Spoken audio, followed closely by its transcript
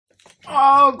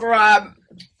Oh, crap.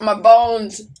 My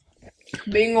bones.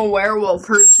 Being a werewolf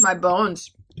hurts my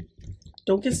bones.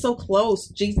 Don't get so close.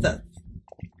 Jesus.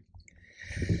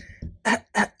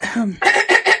 I'm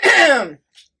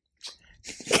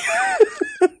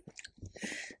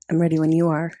ready when you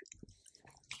are.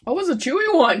 That was a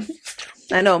chewy one.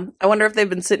 I know. I wonder if they've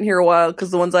been sitting here a while,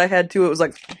 because the ones I had too, it was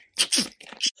like...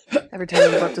 Every time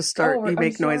I'm about to start, you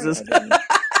make noises.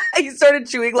 You started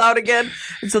chewing loud again,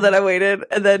 and so then I waited,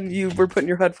 and then you were putting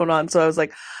your headphone on, so I was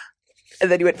like...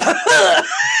 And then you went... I'm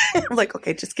like,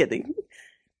 okay, just kidding.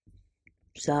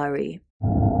 Sorry.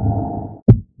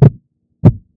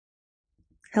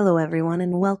 Hello, everyone,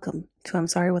 and welcome to I'm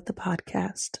Sorry What the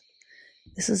Podcast.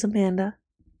 This is Amanda,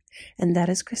 and that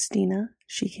is Christina.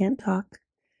 She can't talk.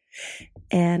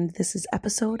 And this is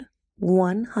episode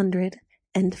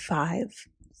 105.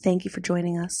 Thank you for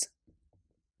joining us.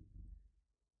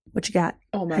 What you got?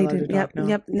 Oh, am I allowed to talk now?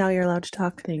 Yep, now you're allowed to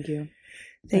talk. Thank you.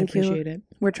 Thank you. I appreciate it.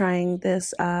 We're trying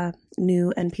this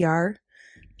new NPR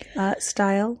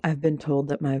style. I've been told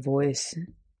that my voice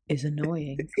is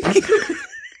annoying.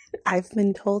 I've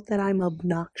been told that I'm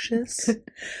obnoxious.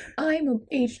 I'm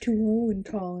H2O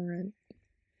intolerant.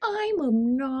 I'm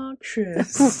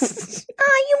obnoxious.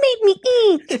 You made me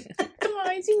ink.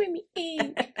 Guys, you made me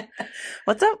ink.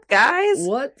 What's up, guys?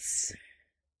 What's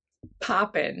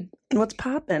poppin'? What's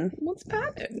poppin'? What's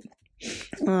poppin'?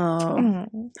 Oh.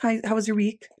 How was your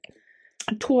week?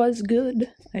 'Twas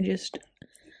good. I just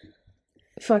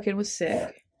fucking was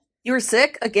sick. You were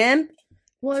sick again?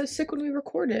 Well, I was sick when we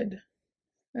recorded.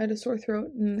 I had a sore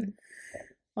throat and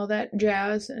all that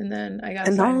jazz, and then I got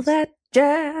and all that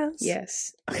jazz.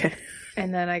 Yes. Okay.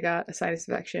 And then I got a sinus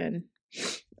infection,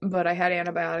 but I had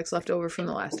antibiotics left over from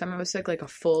the last time I was sick, like a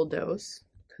full dose,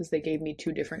 because they gave me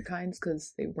 2 different kinds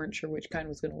because they weren't sure which kind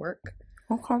was going to work.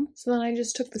 Okay. So then I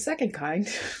just took the second kind.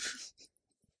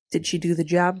 Did she do the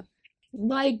job?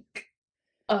 Like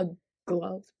a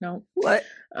glove. No. What?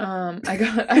 I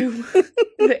got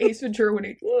the Ace Ventura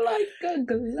winning like a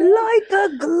glove. Like a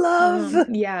glove.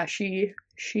 Yeah, she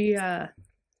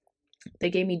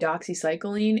they gave me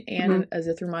doxycycline and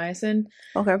azithromycin.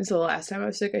 Okay. And so the last time I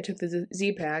was sick, I took the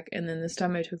Z-Pack, and then this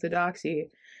time I took the Doxy,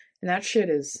 and that shit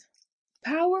is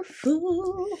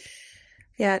powerful.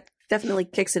 Yeah, it definitely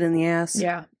kicks it in the ass.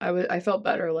 Yeah, I felt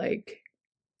better like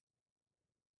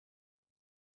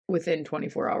within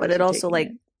 24 hours. But it also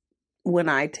when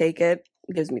I take it,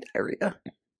 it gives me diarrhea.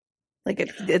 Like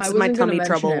it's my tummy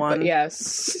trouble one. But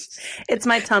yes. It's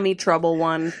my tummy trouble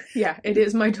one. Yeah, it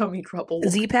is my tummy trouble one.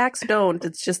 Z-Packs don't.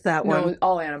 It's just that one. No,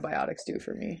 all antibiotics do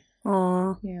for me.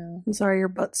 Aw. Yeah. I'm sorry your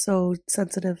butt's so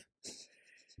sensitive.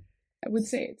 I would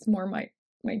say it's more my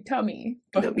tummy.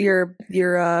 But Your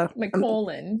my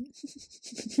colon.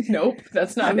 Nope,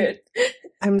 that's not it.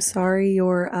 I'm sorry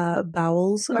your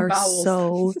bowels My are bowels.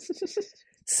 so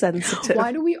sensitive.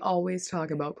 Why do we always talk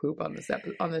about poop on this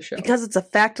show? Because it's a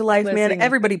fact of life, man. Listen,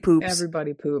 Everybody poops.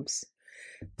 Everybody poops.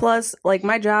 Plus, like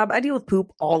my job, I deal with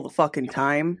poop all the fucking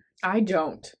time. I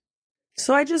don't.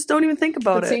 So I just don't even think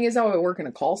about But seeing as how I work in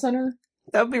a call center,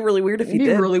 That would be really weird if you it'd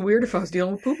be did. really weird if I was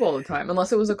dealing with poop all the time.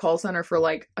 Unless it was a call center for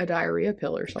like a diarrhea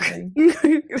pill or something.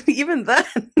 Even then.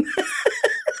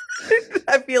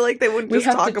 I feel like they wouldn't We just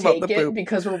have talk to about take the it poop.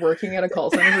 because we're working at a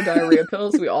call center for diarrhea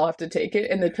pills. We all have to take it,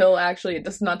 and the pill actually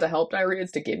it's not to help diarrhea;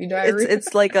 it's to give you diarrhea.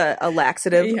 It's like a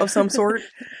laxative Yeah. of some sort.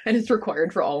 And it's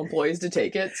required for all employees to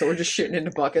take it. So we're just shitting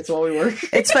into buckets while we work.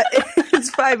 It's fine. It's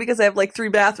fine because I have like 3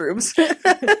 bathrooms.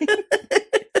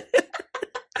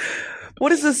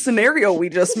 What is this scenario we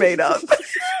just made up?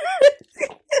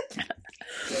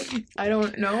 I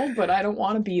don't know, but I don't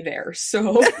want to be there.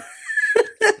 So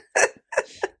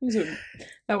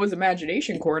that was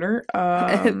Imagination Corner.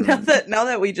 Now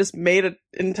that we just made an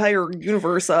entire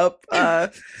universe up,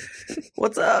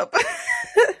 what's up?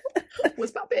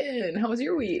 What's poppin'? How was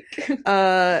your week?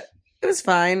 It was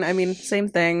fine. I mean, same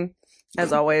thing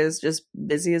as always, just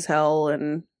busy as hell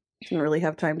and didn't really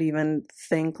have time to even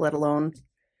think, let alone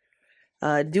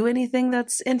do anything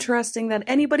that's interesting that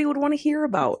anybody would want to hear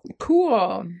about. Cool.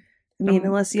 I mean,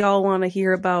 unless y'all want to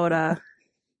hear about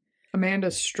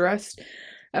Amanda's stressed.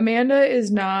 Amanda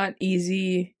is not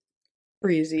easy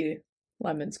breezy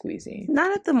lemon squeezy.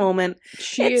 Not at the moment.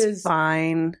 It's is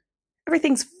fine.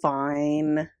 Everything's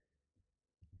fine.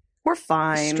 We're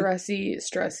fine.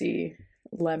 Stressy,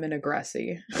 lemon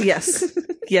aggressy. Yes.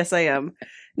 Yes, I am.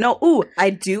 No, I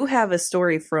do have a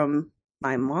story from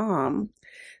my mom.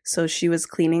 So she was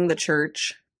cleaning the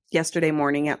church yesterday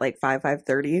morning at like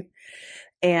 5:30,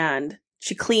 and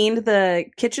she cleaned the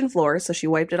kitchen floor. So she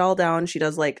wiped it all down. She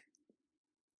does like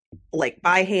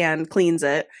by hand cleans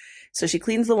it. So she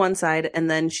cleans the one side, and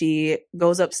then she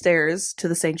goes upstairs to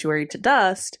the sanctuary to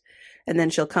dust, and then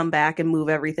she'll come back and move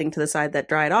everything to the side that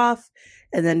dried off,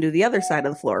 and then do the other side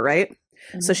of the floor, right?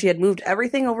 Mm-hmm. So she had moved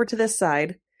everything over to this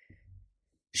side.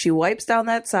 She wipes down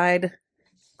that side,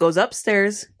 goes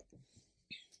upstairs.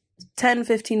 10,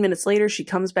 15 minutes later, she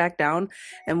comes back down,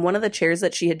 and one of the chairs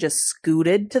that she had just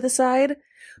scooted to the side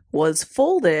was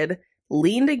folded,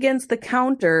 leaned against the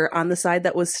counter on the side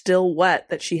that was still wet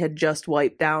that she had just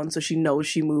wiped down, so she knows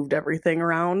she moved everything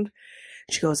around.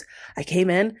 She goes, I came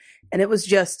in, and it was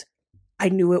just, I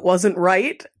knew it wasn't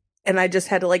right, and I just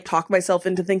had to like talk myself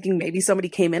into thinking maybe somebody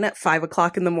came in at 5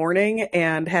 o'clock in the morning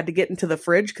and had to get into the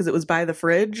fridge because it was by the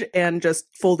fridge, and just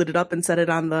folded it up and set it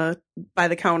on by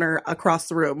the counter across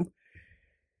the room.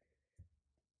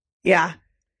 Yeah.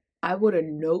 I would have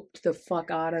noped the fuck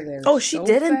out of there. Oh, she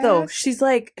didn't fast. though. She's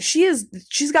like, she's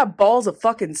got balls of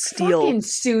fucking steel. Fucking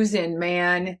Susan,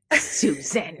 man.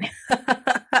 Susan.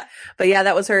 But yeah,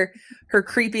 that was her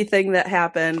creepy thing that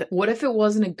happened. What if it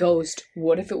wasn't a ghost?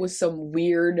 What if it was some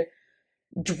weird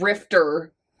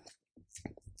drifter?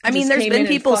 I mean, there's been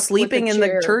people sleeping in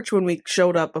the church when we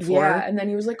showed up before. Yeah, and then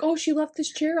he was like, oh, she left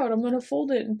this chair out. I'm going to fold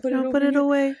it and put it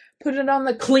away. Put it on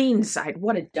the clean side.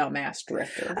 What a dumbass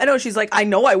drifter. I know. She's like, I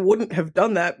know I wouldn't have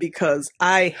done that because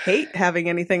I hate having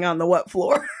anything on the wet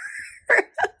floor.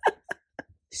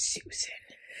 Susan.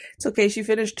 It's okay. She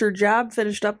finished her job,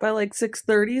 finished up by like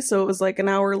 6:30. So it was like an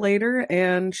hour later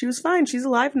and she was fine. She's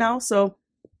alive now. So,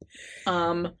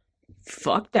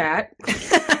 fuck that.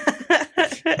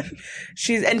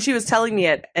 She was telling me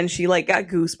it, and she like got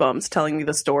goosebumps telling me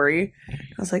the story.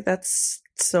 I was like, that's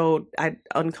so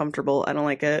uncomfortable. I don't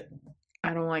like it.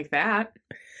 I don't like that.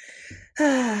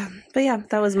 But yeah,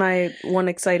 that was my one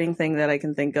exciting thing that I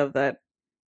can think of that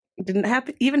didn't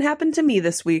happen to me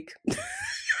this week.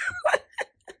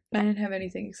 I didn't have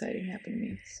anything exciting happen to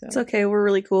me. So it's okay. We're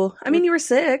really cool. I mean, you were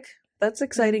sick. That's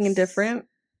exciting and different,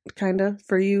 kind of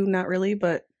for you. Not really,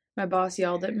 but. My boss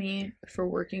yelled at me for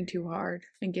working too hard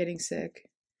and getting sick.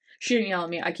 She didn't yell at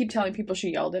me. I keep telling people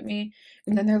she yelled at me.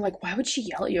 And then they're like, why would she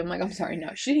yell at you? I'm like, I'm sorry.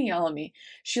 No, she didn't yell at me.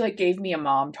 She like gave me a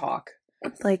mom talk.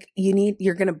 Like,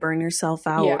 you're going to burn yourself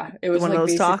out. Yeah. It was one like of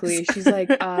those basically, talks. She's like,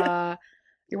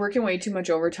 you're working way too much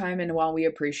overtime. And while we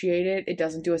appreciate it, it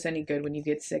doesn't do us any good when you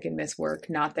get sick and miss work.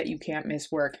 Not that you can't miss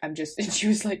work. And she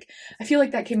was like, I feel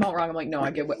like that came out wrong. I'm like, no,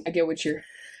 I get what you're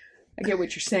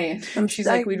saying. She's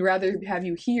like, we'd rather have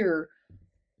you here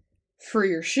for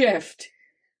your shift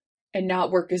and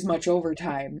not work as much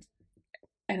overtime.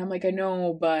 And I'm like, I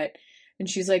know, but... And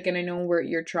she's like, and I know where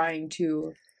you're trying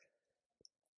to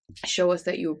show us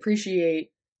that you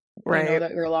appreciate, right, you know,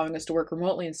 that you're allowing us to work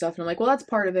remotely and stuff. And I'm like, well, that's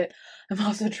part of it. I'm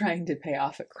also trying to pay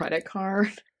off a credit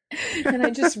card. And I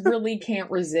just really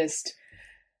can't resist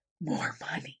more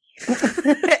money.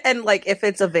 And like, if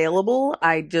it's available,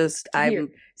 I'm here's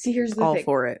the all thing.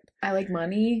 For it. I like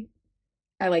money.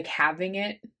 I like having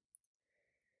it.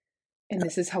 And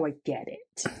this is how I get it.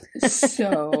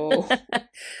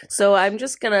 So I'm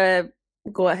just gonna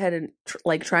go ahead and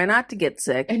try not to get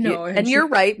sick. And you're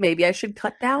right. Maybe I should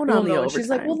cut down on the overtime. She's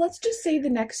like, well, let's just say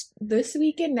this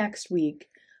week and next week,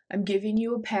 I'm giving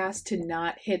you a pass to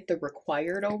not hit the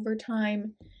required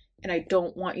overtime, and I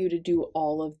don't want you to do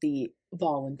all of the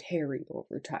voluntary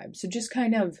overtime. So just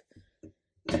kind of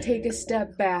take a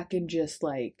step back and just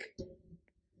like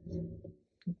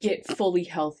get fully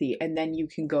healthy, and then you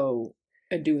can go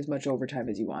and do as much overtime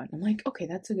as you want. I'm like, okay,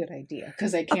 that's a good idea,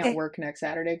 because I can't work next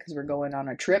Saturday because we're going on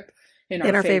a trip in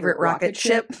our favorite rocket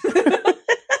ship.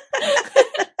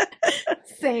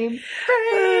 Same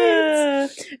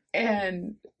friends.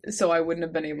 And so I wouldn't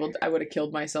have been able to, I would have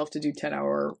killed myself to do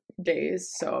 10-hour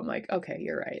days. So I'm like, okay,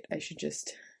 you're right. I should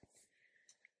just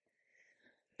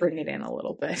bring it in a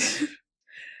little bit.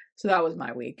 So that was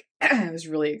my week. It was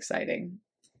really exciting.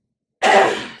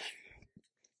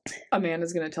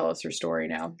 Amanda's going to tell us her story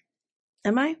now.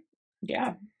 Am I?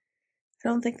 Yeah. I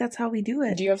don't think that's how we do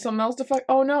it. Do you have something else to fuck?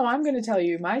 Oh, no, I'm going to tell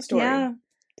you my story. Yeah.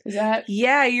 Is that?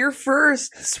 Yeah, you're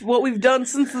first. It's what we've done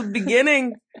since the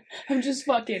beginning. I'm just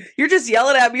fucking. You're just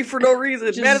yelling at me for no reason.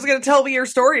 Amanda's going to tell me your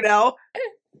story now.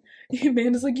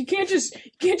 Amanda's like, you can't just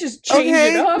change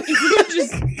it up. You can't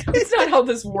just. It's not how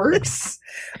this works.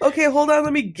 Okay, hold on.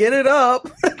 Let me get it up.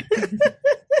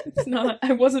 It's not.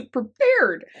 I wasn't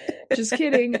prepared. Just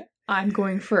kidding. I'm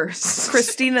going first.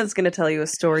 Christina's going to tell you a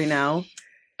story now.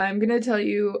 I'm going to tell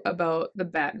you about the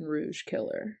Baton Rouge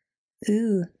killer.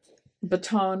 Ooh.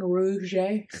 Baton Rouge.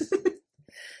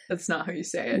 That's not how you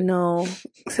say it. No.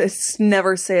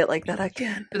 Never say it like that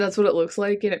again. But that's what it looks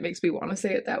like, and it makes me want to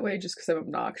say it that way just because I'm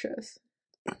obnoxious.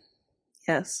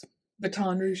 Yes.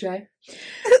 Baton Rouge.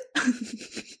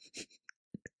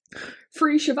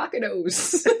 free Shavacados.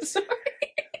 Sorry.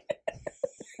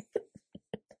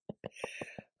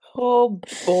 Oh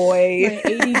boy.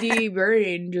 My ADD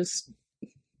brain just...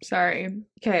 Sorry.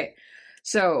 Okay.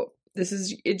 So,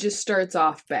 it just starts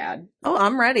off bad. Oh,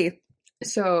 I'm ready.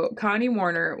 So, Connie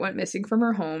Warner went missing from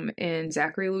her home in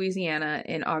Zachary, Louisiana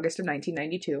in August of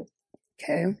 1992.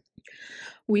 Okay.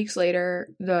 Weeks later,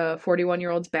 the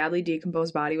 41-year-old's badly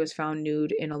decomposed body was found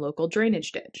nude in a local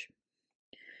drainage ditch.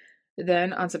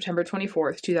 Then, on September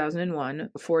 24th, 2001,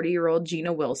 40-year-old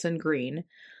Gina Wilson Green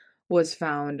was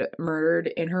found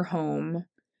murdered in her home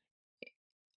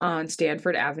on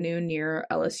Stanford Avenue near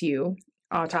LSU.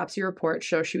 Autopsy reports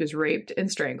show she was raped and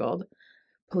strangled.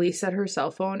 Police said her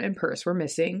cell phone and purse were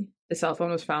missing. The cell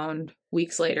phone was found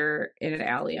weeks later in an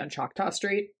alley on Choctaw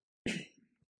Street.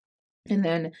 And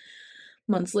then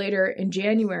months later, in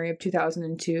January of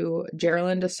 2002,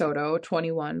 Geraldine DeSoto,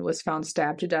 21, was found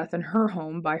stabbed to death in her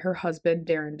home by her husband,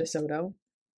 Darren DeSoto.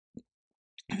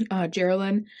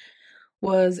 Geraldine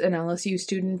was an LSU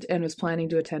student and was planning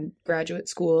to attend graduate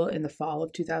school in the fall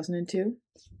of 2002.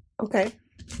 Okay.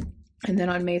 And then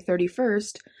on May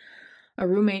 31st, a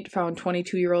roommate found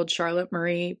 22-year-old Charlotte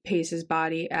Marie Pace's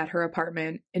body at her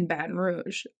apartment in Baton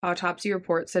Rouge. Autopsy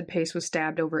reports said Pace was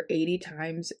stabbed over 80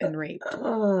 times and raped.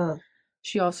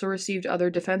 She also received other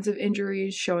defensive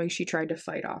injuries, showing she tried to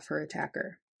fight off her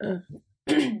attacker.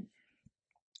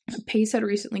 Pace had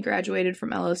recently graduated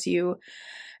from LSU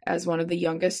as one of the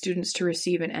youngest students to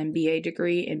receive an MBA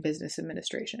degree in business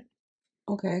administration.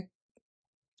 Okay.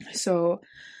 So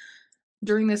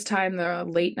during this time, the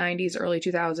late 90s, early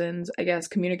 2000s, I guess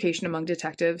communication among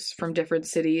detectives from different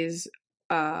cities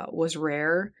was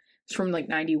rare. It's from like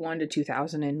 91 to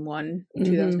 2001,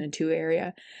 2002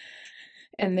 area.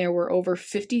 And there were over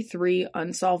 53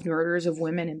 unsolved murders of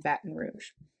women in Baton Rouge.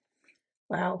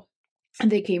 Wow.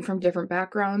 And they came from different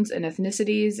backgrounds and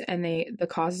ethnicities, and the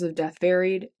causes of death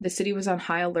varied. The city was on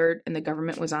high alert, and the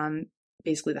government was on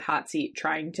basically the hot seat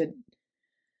trying to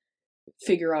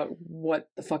figure out what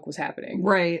the fuck was happening.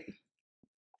 Right.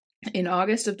 In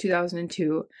August of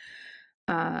 2002,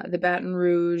 the Baton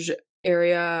Rouge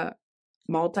area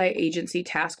multi-agency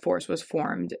task force was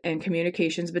formed, and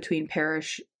communications between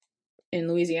parish... In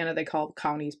Louisiana, they call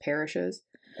counties parishes.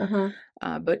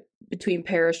 But between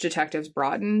parish detectives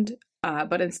broadened.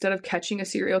 But instead of catching a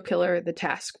serial killer, the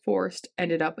task force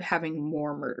ended up having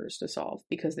more murders to solve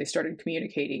because they started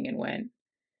communicating and went,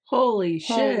 Holy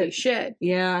shit.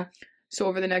 Yeah. So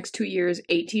over the next 2 years,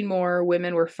 18 more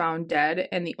women were found dead,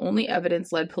 and the only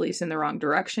evidence led police in the wrong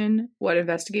direction. What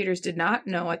investigators did not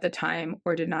know at the time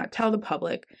or did not tell the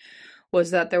public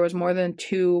was that there was more than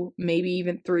 2, maybe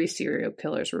even 3 serial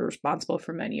killers were responsible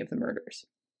for many of the murders.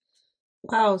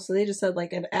 Wow, so they just had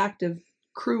like an active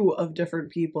crew of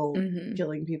different people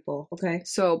killing people. Okay.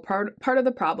 So part of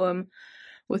the problem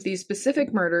with these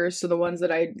specific murders, so the ones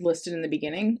that I listed in the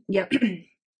beginning, yep,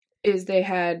 is they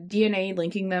had DNA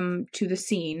linking them to the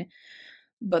scene,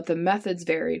 but the methods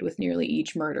varied with nearly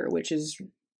each murder, which is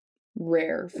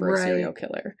rare for a serial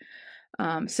killer.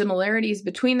 Similarities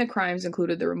between the crimes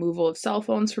included the removal of cell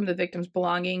phones from the victim's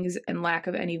belongings and lack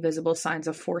of any visible signs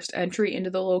of forced entry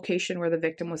into the location where the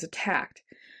victim was attacked.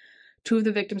 2 of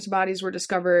the victims' bodies were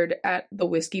discovered at the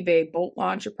Whiskey Bay boat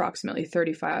launch approximately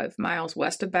 35 miles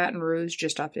west of Baton Rouge,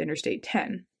 just off Interstate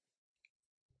 10.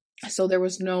 So there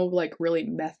was no, like, really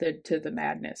method to the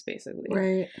madness, basically.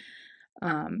 Right.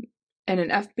 And an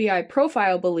FBI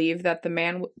profile believed that the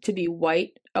man to be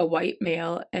a white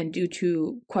male, and due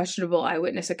to questionable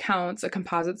eyewitness accounts, a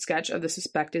composite sketch of the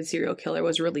suspected serial killer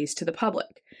was released to the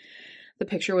public. The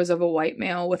picture was of a white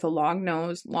male with a long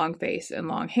nose, long face, and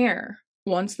long hair.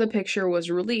 Once the picture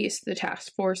was released, the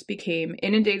task force became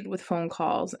inundated with phone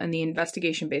calls, and the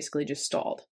investigation basically just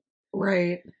stalled.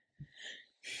 Right.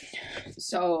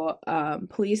 So,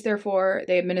 police, therefore,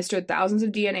 they administered thousands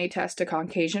of DNA tests to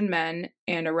Caucasian men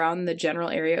in and around the general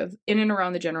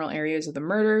areas of the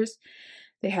murders.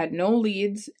 They had no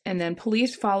leads, and then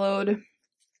police allowed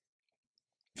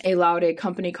a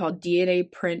company called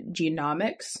DNA Print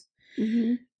Genomics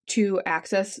to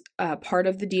access part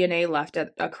of the DNA left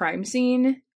at a crime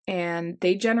scene, and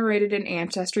they generated an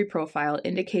ancestry profile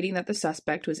indicating that the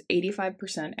suspect was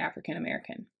 85% African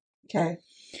American. Okay.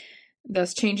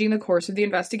 Thus changing the course of the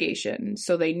investigation,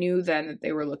 so they knew then that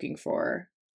they were looking for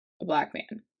a black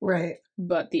man. Right.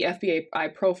 But the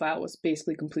FBI profile was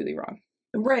basically completely wrong.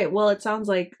 Right. Well, it sounds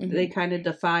like they kind of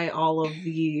defy all of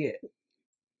the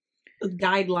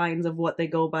guidelines of what they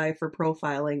go by for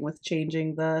profiling, with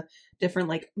changing the different,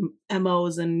 like,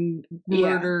 MOs and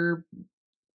murder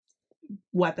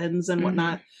weapons and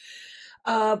whatnot.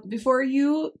 Before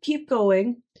you keep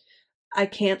going, I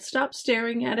can't stop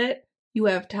staring at it. You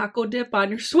have taco dip on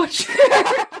your sweatshirt.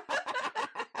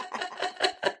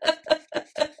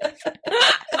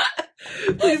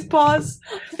 Please pause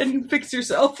and fix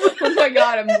yourself. Oh my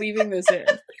god, I'm leaving this in.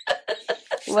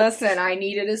 Listen, I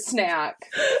needed a snack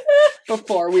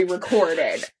before we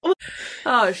recorded.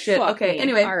 Oh, shit. Fuck okay, me.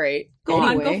 anyway. All right. Go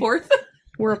on, go forth.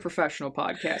 We're a professional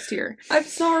podcast here. I'm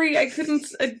sorry, I couldn't...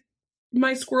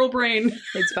 my squirrel brain.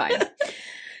 It's fine.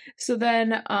 So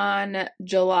then on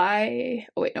July...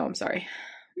 Oh, wait, no, I'm sorry.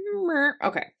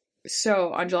 Okay.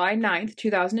 So on July 9th,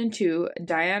 2002,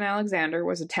 Diane Alexander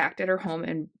was attacked at her home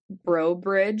in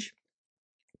Brobridge.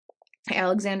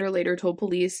 Alexander later told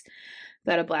police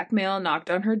that a black male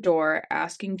knocked on her door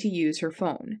asking to use her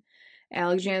phone.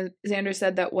 Alexander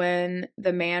said that when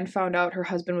the man found out her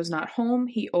husband was not home,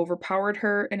 he overpowered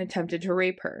her and attempted to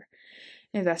rape her.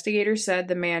 Investigators said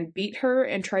the man beat her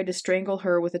and tried to strangle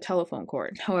her with a telephone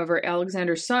cord. However,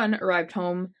 Alexander's son arrived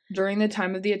home during the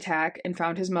time of the attack and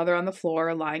found his mother on the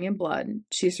floor lying in blood.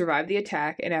 She survived the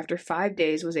attack and after 5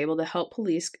 days was able to help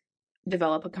police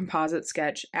develop a composite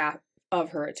sketch of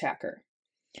her attacker.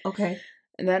 Okay.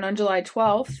 And then on July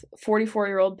 12th,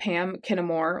 44-year-old Pam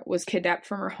Kinnamore was kidnapped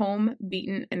from her home,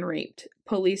 beaten, and raped.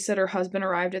 Police said her husband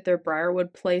arrived at their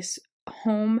Briarwood Place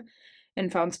home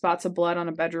and found spots of blood on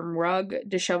a bedroom rug,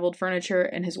 disheveled furniture,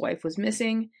 and his wife was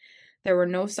missing. There were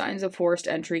no signs of forced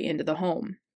entry into the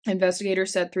home.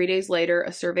 Investigators said 3 days later,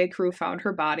 a survey crew found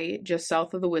her body just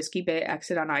south of the Whiskey Bay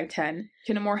exit on I-10.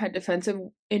 Kinnamore had defensive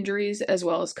injuries as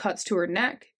well as cuts to her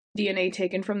neck. DNA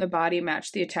taken from the body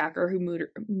matched the attacker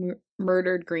who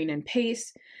murdered Green and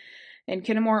Pace, and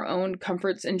Kinnamore owned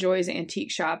Comforts and Joys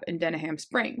Antique Shop in Denham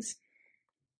Springs.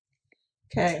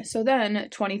 Okay. So then,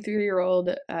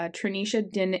 23-year-old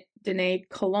Trinisha Dene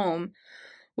Colombe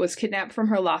was kidnapped from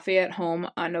her Lafayette home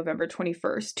on November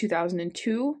 21st,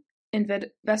 2002.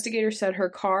 Investigators said her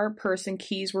car, purse, and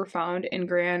keys were found in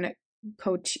Grand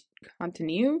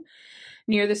Contenu,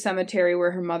 near the cemetery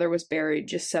where her mother was buried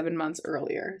just 7 months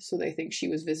earlier. So they think she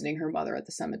was visiting her mother at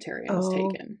the cemetery and was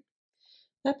taken.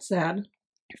 That's sad.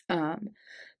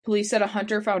 Police said a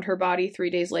hunter found her body 3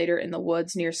 days later in the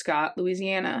woods near Scott,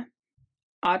 Louisiana.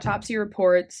 Autopsy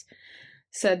reports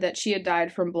said that she had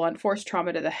died from blunt force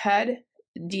trauma to the head.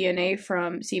 DNA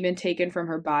from semen taken from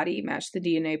her body matched the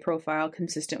DNA profile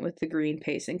consistent with the Green,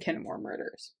 Pace, and Kinnamore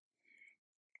murders.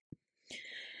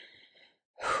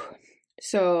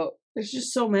 So there's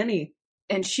just so many.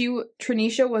 And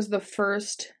Trinisha was the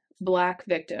first black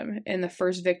victim and the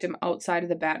first victim outside of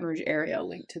the Baton Rouge area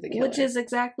linked to the killer. Which is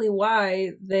exactly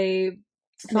why they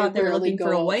thought they were looking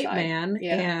for a white man,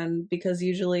 and because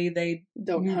usually they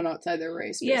don't hunt outside their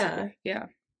race. Basically. Yeah.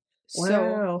 Wow.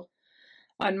 So,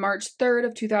 on March 3rd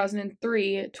of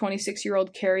 2003,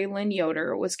 26-year-old Carrie Lynn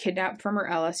Yoder was kidnapped from her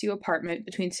LSU apartment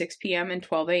between 6 p.m. and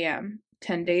 12 a.m.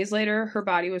 10 days later, her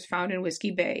body was found in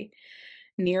Whiskey Bay,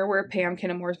 near where Pam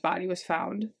Kinnamore's body was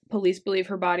found. Police believe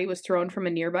her body was thrown from a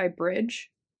nearby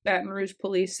bridge. Baton Rouge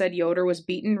police said Yoder was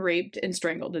beaten, raped, and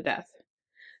strangled to death.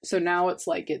 So now it's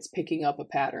like it's picking up a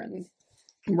pattern.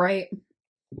 Right.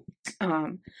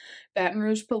 Baton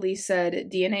Rouge police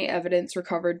said DNA evidence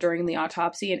recovered during the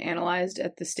autopsy and analyzed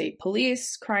at the state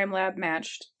police crime lab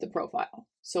matched the profile.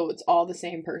 So it's all the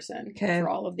same person for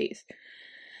all of these.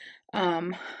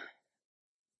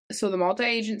 So the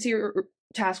multi-agency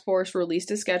task force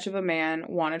released a sketch of a man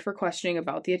wanted for questioning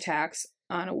about the attacks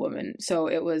on a woman. So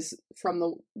it was from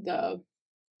the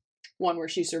one where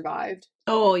she survived.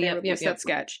 Oh, yeah, that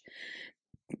sketch.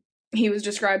 He was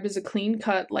described as a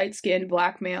clean-cut, light-skinned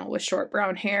black male with short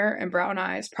brown hair and brown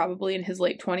eyes, probably in his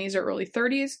late 20s or early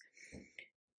 30s.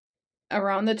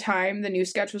 Around the time the new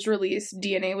sketch was released,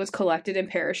 DNA was collected in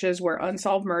parishes where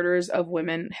unsolved murders of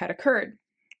women had occurred.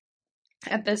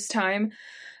 At this time,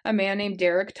 a man named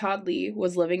Derek Todd Lee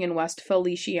was living in West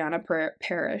Feliciana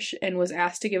Parish and was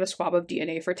asked to give a swab of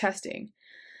DNA for testing.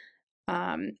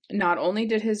 Not only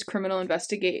did his criminal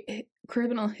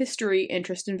history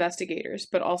interest investigators,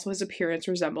 but also his appearance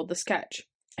resembled the sketch.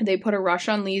 They put a rush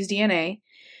on Lee's DNA,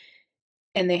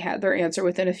 and they had their answer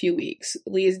within a few weeks.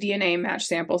 Lee's DNA matched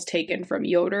samples taken from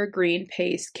Yoder, Green,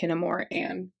 Pace, Kinnamore,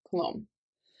 and Colombe.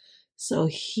 So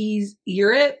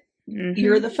you're it. Mm-hmm.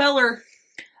 You're the feller.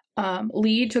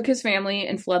 Lee took his family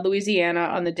and fled Louisiana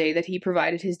on the day that he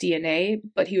provided his DNA,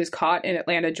 but he was caught in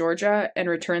Atlanta, Georgia, and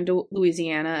returned to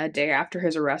Louisiana a day after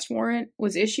his arrest warrant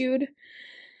was issued.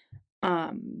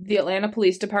 The Atlanta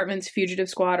Police Department's fugitive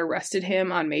squad arrested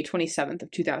him on May 27th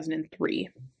of 2003.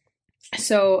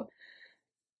 So,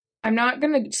 I'm not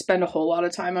going to spend a whole lot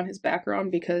of time on his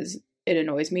background because it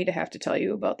annoys me to have to tell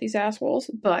you about these assholes,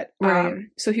 but,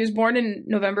 so he was born in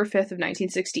November 5th of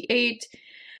 1968.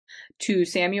 to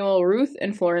Samuel Ruth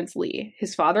and Florence Lee.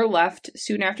 His father left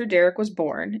soon after Derek was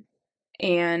born,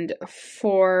 and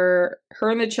for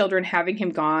her and the children, having him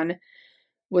gone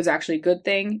was actually a good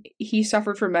thing. He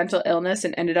suffered from mental illness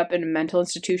and ended up in a mental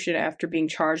institution after being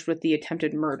charged with the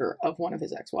attempted murder of one of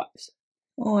his ex-wives.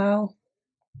 Oh, wow.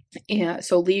 Yeah,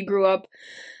 so Lee grew up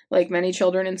like many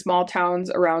children in small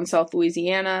towns around South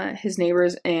Louisiana. His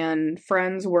neighbors and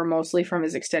friends were mostly from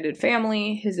his extended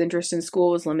family. His interest in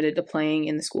school was limited to playing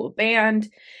in the school band.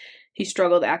 He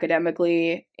struggled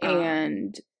academically,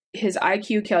 and his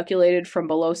IQ calculated from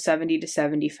below 70 to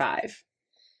 75.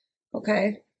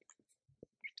 Okay.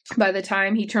 By the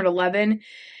time he turned 11,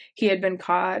 he had been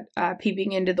caught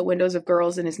peeping into the windows of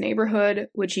girls in his neighborhood,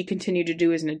 which he continued to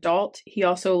do as an adult. He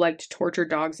also liked to torture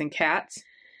dogs and cats.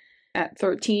 At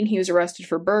 13, he was arrested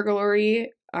for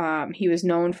burglary. He was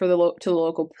known to the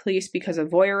local police because of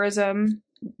voyeurism,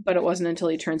 but it wasn't until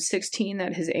he turned 16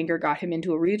 that his anger got him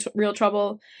into real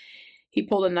trouble. He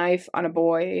pulled a knife on a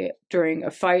boy during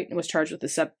a fight and was charged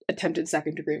with attempted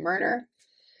second-degree murder.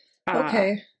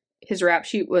 Okay. His rap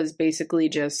sheet was basically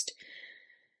just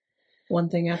one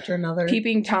thing after another.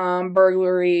 Peeping Tom,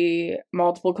 burglary,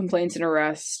 multiple complaints and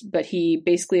arrests, but he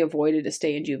basically avoided a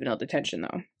stay in juvenile detention,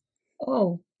 though.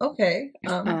 Oh, okay.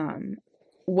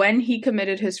 When he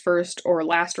committed his first or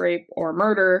last rape or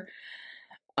murder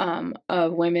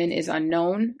of women is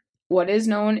unknown. What is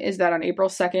known is that on April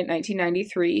 2nd,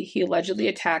 1993, he allegedly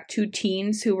attacked 2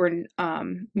 teens who were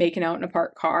making out in a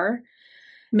parked car.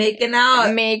 Making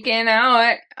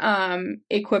out.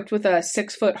 Equipped with a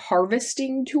 6-foot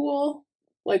harvesting tool.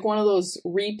 Like one of those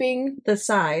reaping. The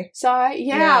sigh.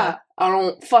 Yeah. I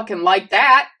don't fucking like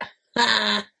that.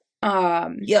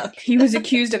 Yuck. He was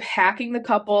accused of hacking the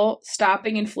couple,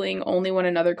 stopping and fleeing only when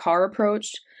another car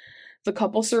approached. The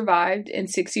couple survived, and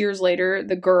 6 years later,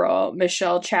 the girl,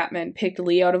 Michelle Chapman, picked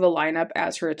Lee out of a lineup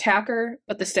as her attacker,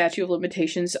 but the statute of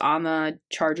limitations on the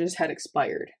charges had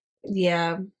expired.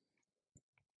 Yeah.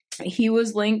 He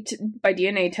was linked by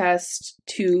DNA test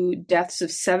to deaths of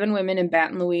 7 women in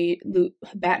Baton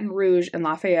Rouge and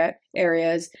Lafayette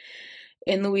areas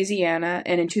in Louisiana,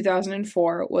 and in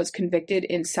 2004 was convicted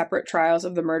in separate trials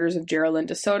of the murders of Geraldine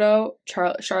DeSoto,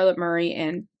 Charlotte Murray,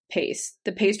 and Pace.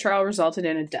 The Pace trial resulted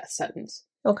in a death sentence.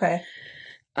 Okay.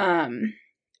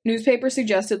 Newspapers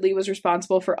suggested Lee was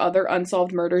responsible for other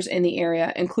unsolved murders in the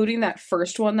area, including that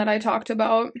first one that I talked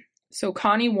about. So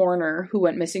Connie Warner, who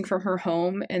went missing from her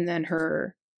home, and then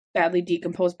her badly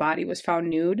decomposed body was found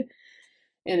nude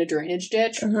in a drainage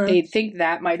ditch. They think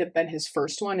that might have been his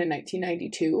first one in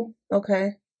 1992.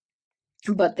 Okay.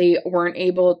 But they weren't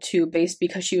able to,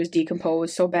 because she was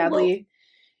decomposed so badly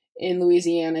in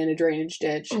Louisiana in a drainage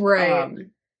ditch. Right.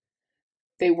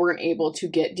 They weren't able to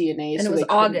get DNA. And it was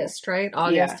August, right?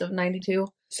 August of 92.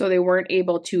 So they weren't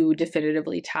able to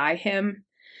definitively tie him.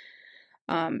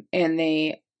 And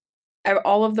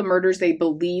all of the murders they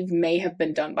believe may have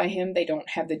been done by him, they don't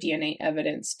have the DNA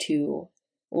evidence to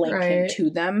link him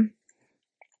to them.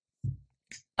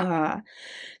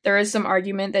 There is some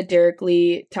argument that Derek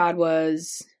Todd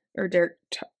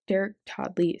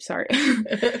Lee, sorry.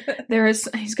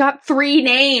 He's got 3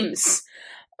 names.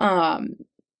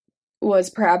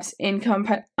 Was perhaps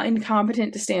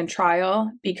incompetent to stand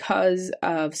trial because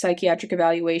of psychiatric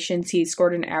evaluations. He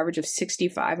scored an average of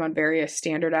 65 on various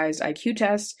standardized IQ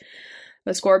tests.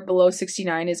 A score below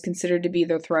 69 is considered to be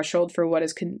the threshold for what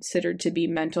is considered to be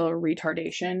mental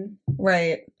retardation.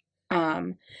 Right.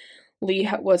 Lee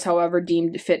was, however,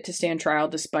 deemed fit to stand trial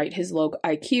despite his low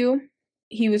IQ.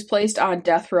 He was placed on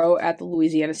death row at the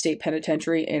Louisiana State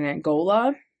Penitentiary in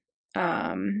Angola.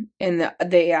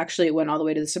 They actually went all the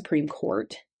way to the Supreme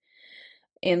Court.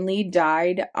 And Lee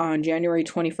died on January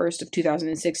 21st of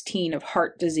 2016 of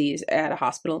heart disease at a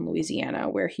hospital in Louisiana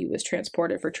where he was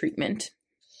transported for treatment.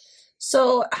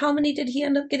 So, how many did he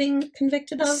end up getting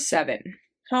convicted of? 7.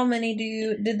 How many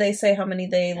did they say how many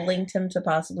they linked him to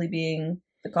possibly being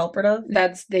the culprit of?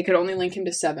 They could only link him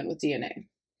to 7 with DNA.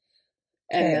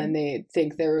 And then they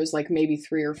think there was maybe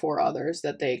 3 or 4 others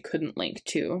that they couldn't link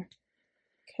to.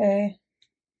 Okay.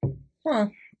 Huh.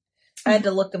 I had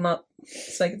to look him up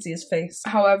so I could see his face.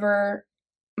 However,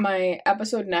 my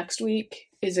episode next week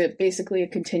is basically a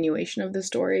continuation of the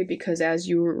story because as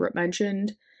I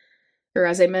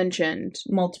mentioned,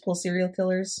 multiple serial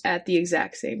killers at the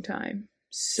exact same time.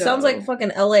 So, sounds like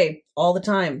fucking LA all the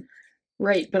time.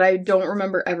 Right, but I don't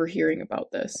remember ever hearing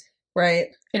about this. Right.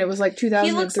 And it was 2003.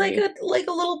 He looks like a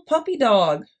little puppy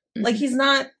dog. Mm-hmm. Like he's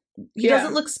not He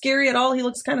doesn't look scary at all. He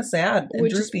looks kind of sad and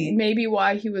droopy. Is maybe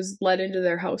why he was let into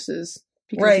their houses.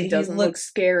 Because he doesn't look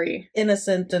scary.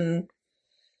 Innocent and...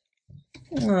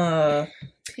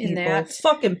 And that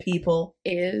fucking people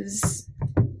is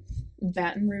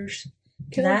Baton Rouge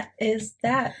Killer. That is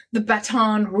that. The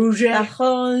Baton Rouge.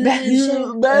 Baton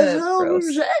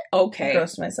Rouge. Okay. I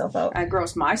grossed myself out. I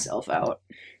grossed myself out.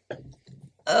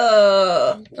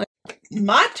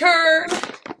 My turn.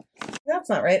 That's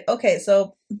not right. Okay,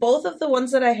 so both of the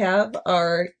ones that I have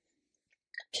are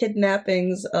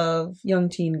kidnappings of young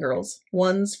teen girls.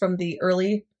 One's from the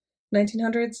early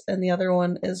 1900s and the other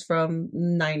one is from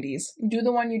 90s. Do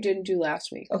the one you didn't do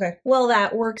last week. Okay. Well,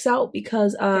 that works out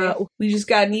because we just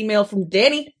got an email from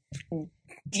Danny.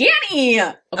 Danny!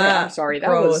 Okay, I'm sorry. That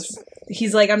was...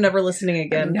 He's like, I'm never listening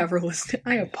again. I'm never listening.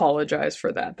 I apologize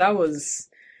for that. That was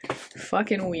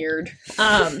fucking weird.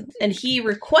 And he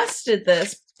requested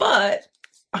this, but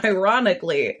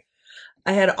ironically,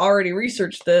 I had already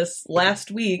researched this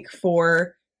last week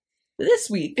for this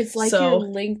week. It's like you're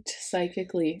linked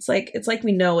psychically. It's like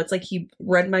we know. It's like he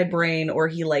read my brain, or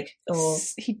he like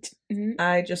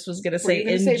I just was gonna say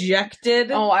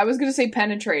injected. I was gonna say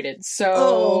penetrated.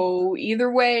 So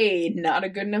either way, not a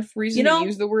good enough reason to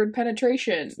use the word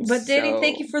penetration. But Danny,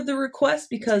 thank you for the request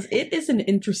because it is an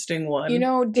interesting one. You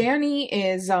know, Danny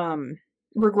is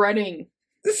regretting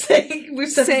saying we've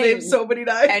said his name so many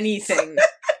times. Anything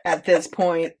at this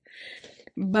point.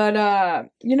 But,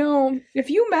 you know, if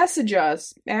you message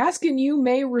us, ask and you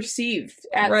may receive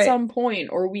at some point,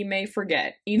 or we may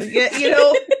forget. Yeah, you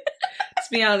know, let's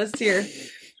be honest here.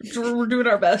 We're doing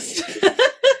our best.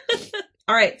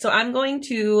 All right, so I'm going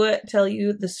to tell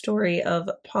you the story of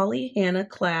Polly Hannah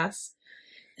Klass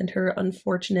and her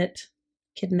unfortunate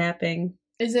kidnapping.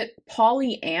 Is it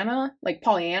Pollyanna? Like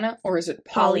Pollyanna? Or is it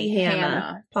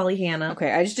Polyhannah? Polyhannah.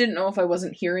 Okay, I just didn't know if I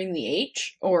wasn't hearing the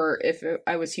H or if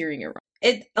I was hearing it wrong.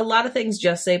 A lot of things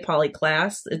just say Polly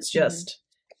Klass. It's just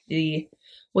the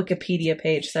Wikipedia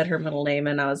page said her middle name,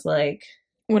 and I was like...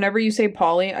 Whenever you say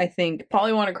Polly, I think,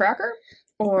 Polly want a cracker?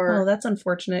 Or... Oh, that's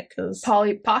unfortunate, because...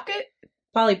 Polly Pocket?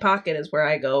 Polly Pocket is where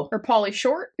I go. Or Polly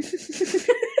Short?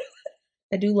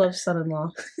 I do love son-in-law.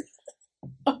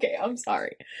 Okay, I'm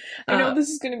sorry. I know this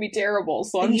is going to be terrible,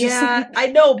 so I'm just... Yeah, I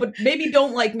know, but maybe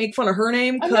don't, make fun of her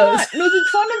name, because... I'm not making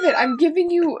fun of it. I'm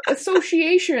giving you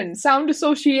sound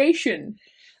association.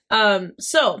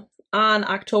 So, on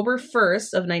October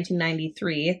 1st of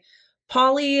 1993,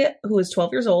 Polly, who was 12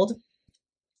 years old,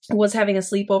 was having a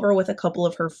sleepover with a couple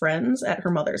of her friends at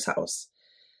her mother's house.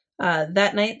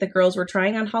 That night, the girls were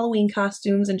trying on Halloween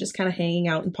costumes and just kind of hanging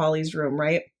out in Polly's room,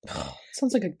 right?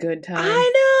 Sounds like a good time.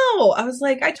 I know! I was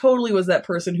like, I totally was that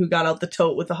person who got out the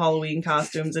tote with the Halloween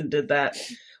costumes and did that.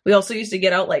 We also used to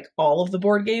get out, all of the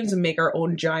board games and make our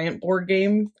own giant board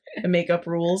game and make up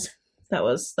rules. That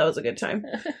was a good time.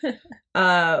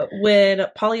 When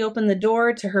Polly opened the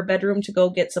door to her bedroom to go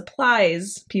get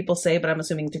supplies, people say, but I'm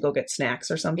assuming to go get snacks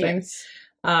or something,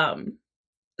 yes.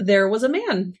 There was a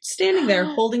man standing there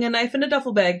holding a knife in a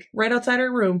duffel bag right outside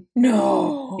her room.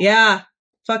 No. Yeah.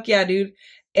 Fuck yeah, dude.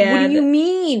 And what do you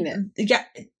mean? Yeah.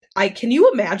 Can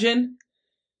you imagine?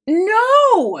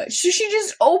 No. She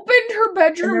just opened her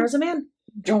bedroom. And there was a man.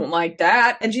 Don't like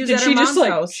that. And she was at her mom's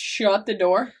house. Shut the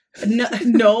door?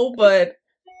 No, but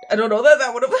I don't know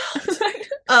that would have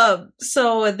helped.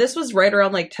 So this was right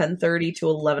around 10:30 to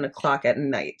 11 o'clock at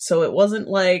night. So it wasn't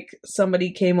like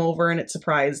somebody came over and it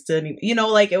surprised any,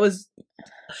 it was,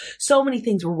 so many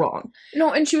things were wrong.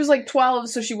 No, and she was 12,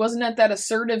 so she wasn't at that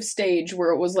assertive stage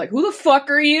where it was who the fuck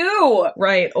are you?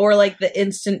 Right. Or the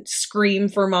instant scream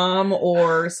for mom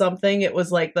or something. It was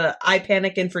the I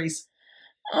panic and freeze.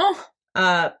 Oh.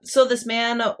 So this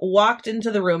man walked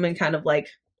into the room and kind of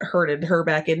herded her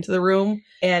back into the room,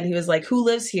 and he was like, "Who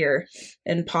lives here?"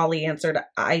 And Polly answered,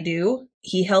 "I do."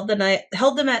 He held them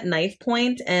at knife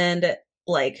point and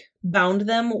bound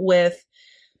them with,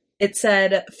 it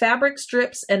said, fabric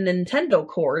strips and Nintendo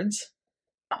cords.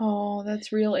 Oh,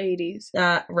 that's real 80s.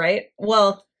 Right?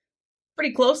 Well,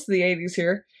 pretty close to the 80s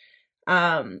here.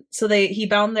 So he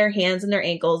bound their hands and their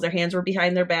ankles. Their hands were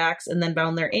behind their backs, and then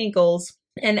bound their ankles.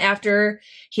 And after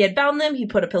he had bound them, he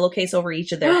put a pillowcase over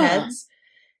each of their heads.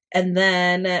 And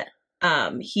then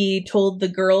he told the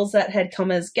girls that had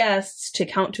come as guests to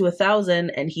count to 1,000,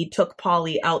 and he took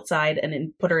Polly outside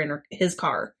and put her in his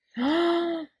car.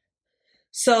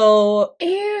 So...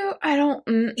 Ew, I don't...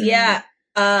 Mm-mm. Yeah.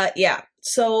 Yeah.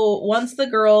 So once the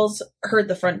girls heard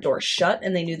the front door shut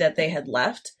and they knew that they had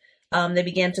left, they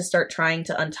began to start trying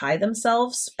to untie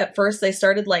themselves. At first, they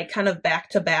started kind of back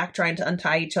to back trying to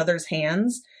untie each other's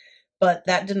hands. But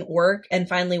that didn't work, and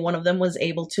finally one of them was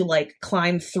able to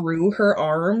climb through her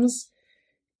arms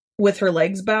with her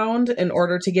legs bound in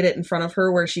order to get it in front of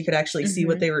her where she could actually see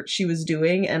what she was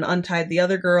doing, and untied the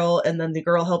other girl, and then the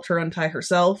girl helped her untie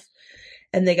herself.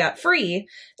 and they got free.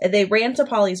 And they ran to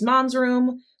Polly's mom's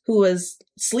room, who was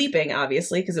sleeping,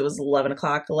 obviously, because it was 11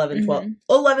 o'clock, 11, 12,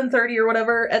 11:30 or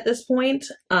whatever at this point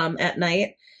at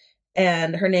night.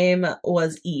 And her name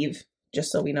was Eve,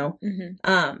 just so we know.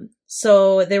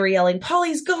 So they were yelling,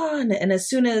 Polly's gone! And as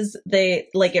soon as they,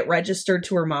 like, it registered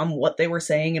to her mom what they were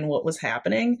saying and what was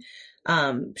happening,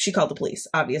 she called the police,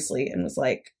 obviously, and was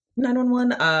like,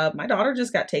 911, my daughter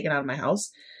just got taken out of my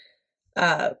house.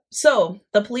 So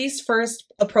the police first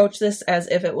approached this as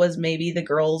if it was maybe the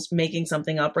girls making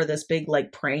something up or this big,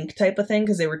 like, prank type of thing,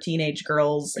 because they were teenage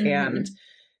girls and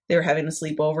they were having a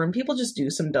sleepover, and people just do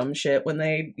some dumb shit when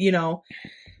they, you know,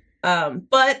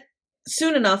 but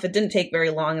soon enough, it didn't take very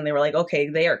long, and they were like, okay,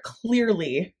 they are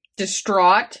clearly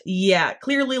distraught. Yeah,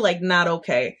 clearly, like, not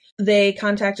okay. They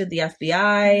contacted the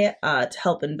FBI to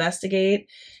help investigate,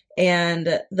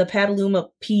 and the Petaluma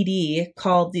PD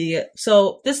called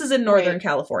so this is in Northern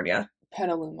California.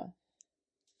 Petaluma.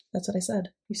 That's what I said.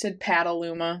 You said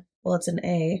Petaluma. Well, it's an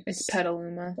A. It's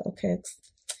Petaluma. Okay.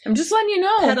 I'm just letting you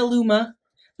know. Petaluma.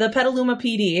 The Petaluma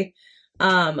PD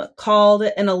called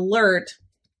an alert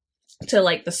to,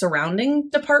 like, the surrounding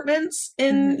departments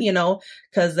in, you know,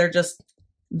 because they're just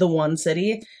the one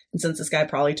city. And since this guy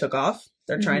probably took off,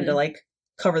 they're trying to, like,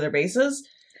 cover their bases.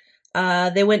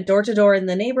 They went door to door in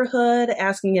the neighborhood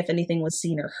asking if anything was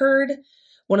seen or heard.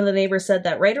 One of the neighbors said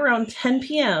that right around 10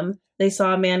 p.m., they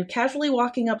saw a man casually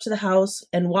walking up to the house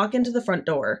and walk into the front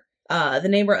door. The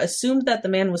neighbor assumed that the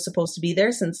man was supposed to be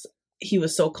there since he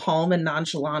was so calm and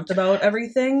nonchalant about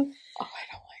everything. Oh, I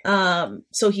don't like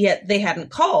so they hadn't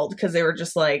called because they were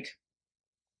just like,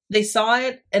 they saw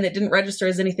it and it didn't register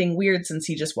as anything weird since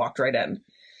he just walked right in.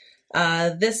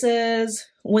 This is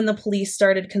when the police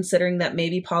started considering that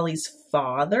maybe Polly's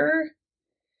father,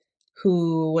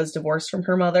 who was divorced from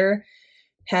her mother,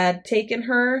 had taken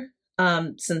her,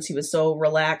 since he was so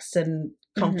relaxed and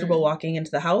comfortable walking into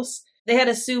the house. They had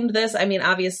assumed this. I mean,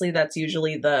 obviously that's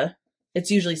usually it's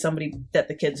usually somebody that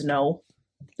the kids know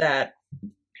that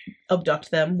abduct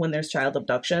them when there's child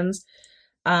abductions.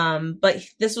 But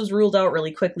this was ruled out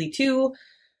really quickly too.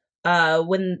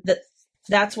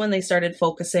 That's when they started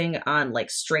focusing on, like,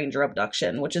 stranger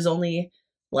abduction, which is only,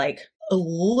 like, a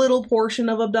little portion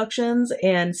of abductions,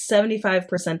 and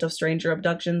 75% of stranger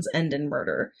abductions end in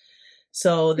murder.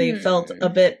 So they felt a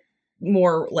bit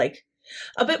more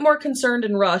concerned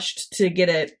and rushed to get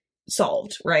it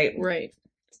solved, right? Right.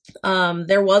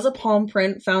 There was a palm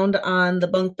print found on the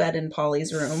bunk bed in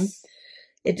Polly's room.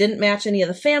 It didn't match any of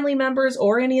the family members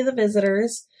or any of the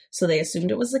visitors, so they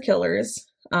assumed it was the killers.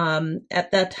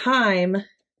 At that time,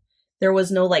 there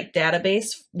was no, like,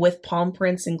 database with palm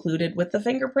prints included with the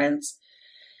fingerprints.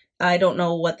 I don't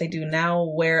know what they do now,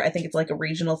 where I think it's like a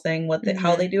regional thing,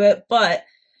 how they do it, but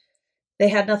they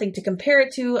had nothing to compare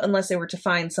it to unless they were to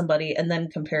find somebody and then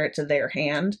compare it to their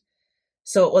hand.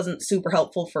 So it wasn't super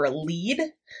helpful for a lead.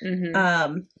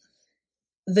 The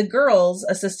girls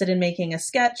assisted in making a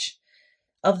sketch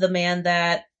of the man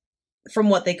that, from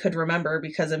what they could remember,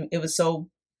 because it was so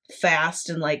fast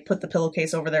and, like, put the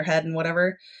pillowcase over their head and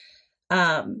whatever.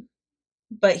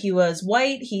 But he was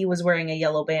white, he was wearing a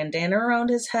yellow bandana around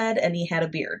his head, and he had a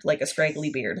beard, like a scraggly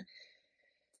beard.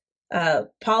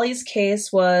 Polly's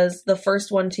case was the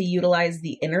first one to utilize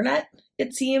the internet,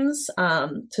 it seems,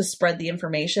 to spread the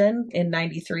information in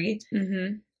 93.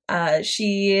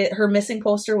 Her missing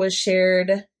poster was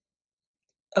shared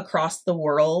across the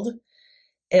world.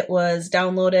 It was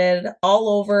downloaded all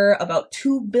over about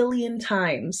 2 billion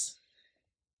times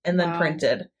and then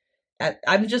printed.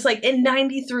 I'm just like, in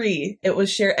 93, it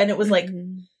was shared, and it was like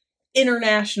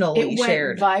internationally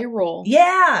shared. It went viral.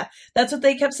 Yeah, that's what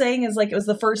they kept saying, is like it was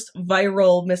the first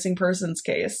viral missing persons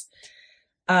case,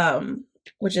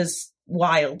 which is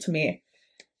wild to me.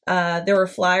 There were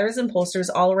flyers and posters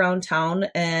all around town,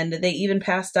 and they even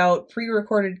passed out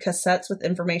pre-recorded cassettes with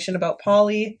information about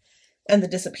Polly and the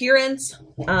disappearance.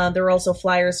 There were also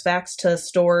flyers faxed to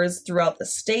stores throughout the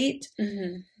state.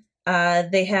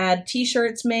 They had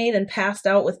t-shirts made and passed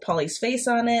out with Polly's face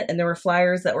on it, and there were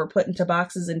flyers that were put into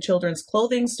boxes in children's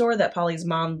clothing store that Polly's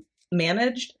mom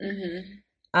managed.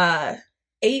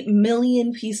 8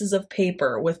 million pieces of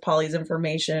paper with Polly's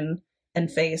information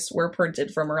and face were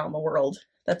printed from around the world.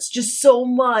 That's just so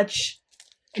much.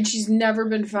 And she's never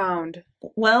been found.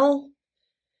 Well,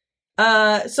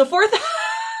 so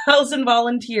 4,000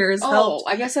 volunteers helped.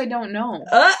 I guess I don't know.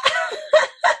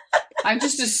 I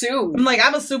just assumed.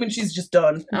 I'm assuming she's just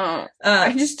done.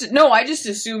 I just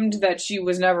assumed that she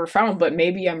was never found, but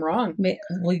maybe I'm wrong.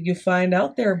 Well, you find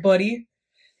out there, buddy.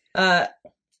 4,000.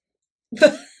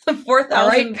 All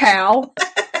right, pal.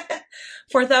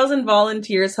 4,000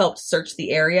 volunteers helped search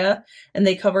the area, and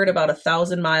they covered about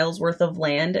 1,000 miles worth of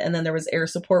land, and then there was air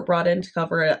support brought in to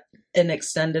cover an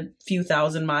extended few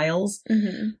thousand miles.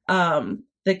 Mm-hmm.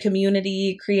 The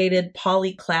community created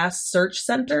Polly Klaas Search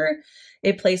Center,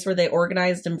 a place where they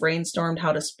organized and brainstormed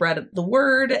how to spread the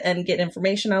word and get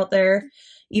information out there.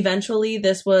 Eventually,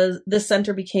 this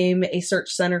center became a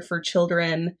search center for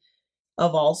children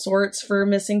of all sorts for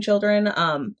missing children.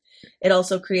 It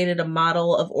also created a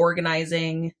model of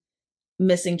organizing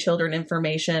missing children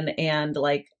information and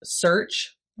like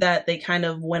search that they kind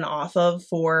of went off of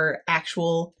for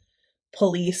actual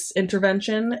police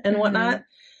intervention and whatnot.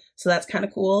 So that's kind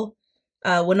of cool.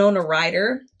 Winona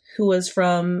Ryder, who was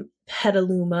from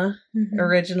Petaluma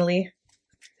originally.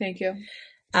 Thank you.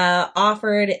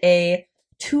 Offered a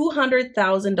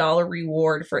 $200,000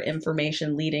 reward for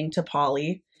information leading to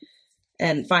Polly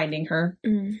and finding her.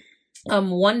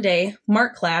 One day,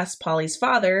 Mark Klaas, Polly's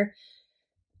father,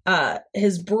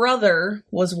 his brother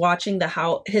was watching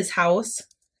his house,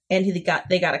 and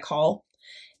they got a call.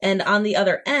 And on the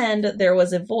other end, there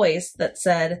was a voice that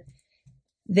said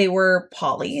they were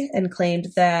Polly and claimed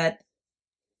that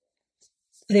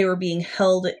they were being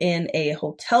held in a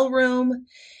hotel room,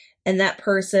 and that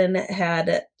person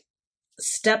had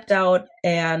stepped out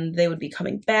and they would be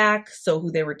coming back. So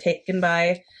who they were taken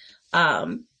by.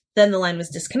 Then the line was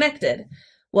disconnected.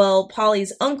 Well,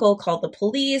 Polly's uncle called the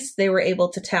police. They were able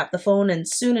to tap the phone, and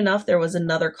soon enough there was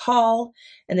another call,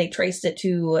 and they traced it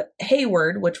to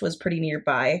Hayward, which was pretty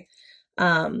nearby.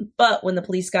 But when the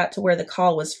police got to where the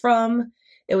call was from,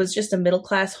 it was just a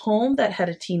middle-class home that had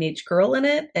a teenage girl in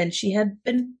it, and she had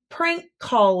been prank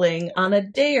calling on a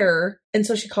dare. And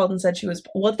so she called and said she was,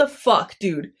 what the fuck,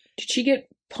 dude? Did she get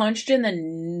punched in the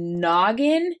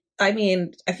noggin? I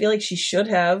mean, I feel like she should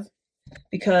have,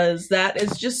 because that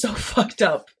is just so fucked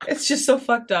up. It's just so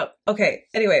fucked up. Okay,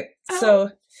 anyway,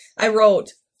 so I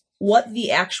wrote, what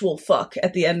the actual fuck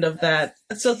at the end of that.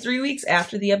 So 3 weeks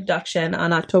after the abduction,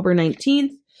 on October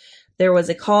 19th, there was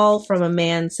a call from a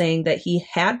man saying that he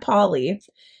had Polly,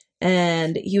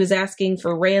 and he was asking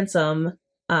for ransom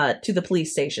to the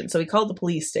police station. So he called the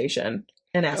police station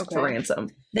and asked for ransom.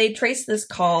 They traced this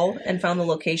call and found the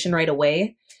location right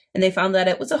away, and they found that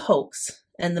it was a hoax.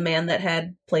 And the man that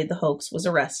had played the hoax was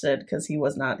arrested because he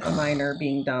was not a minor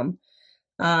being dumb.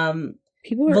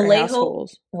 People are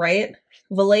assholes. Right?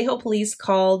 Vallejo police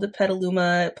called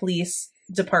Petaluma Police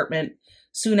Department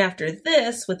soon after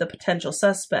this with a potential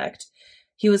suspect.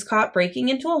 He was caught breaking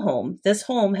into a home. This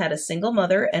home had a single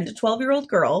mother and a 12-year-old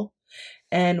girl,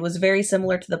 and was very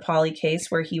similar to the Polly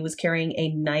case, where he was carrying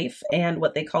a knife and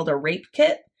what they called a rape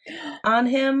kit on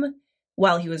him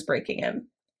while he was breaking in.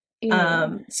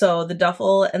 So the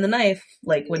duffel and the knife,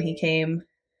 like when he came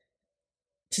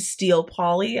to steal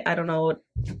Polly, I don't know,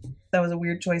 that was a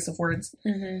weird choice of words.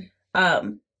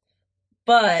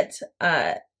 But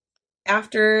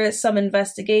after some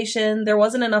investigation, there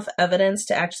wasn't enough evidence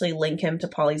to actually link him to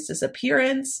Polly's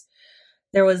disappearance.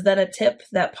 There was then a tip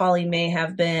that Polly may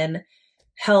have been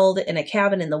held in a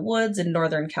cabin in the woods in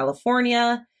Northern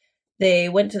California. They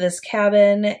went to this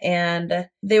cabin, and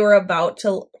they were about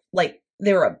to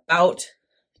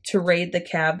raid the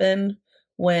cabin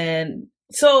when...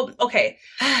 So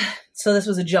this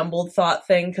was a jumbled thought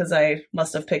thing because I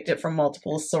must have picked it from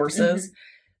multiple sources.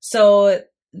 So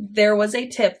there was a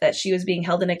tip that she was being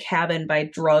held in a cabin by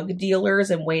drug dealers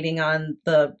and waiting on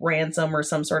the ransom or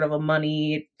some sort of a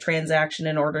money transaction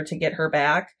in order to get her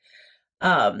back.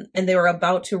 And they were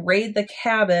about to raid the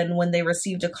cabin when they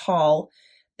received a call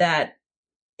that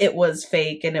it was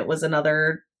fake and it was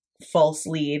another false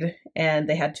lead, and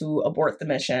they had to abort the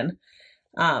mission.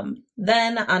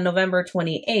 Then on November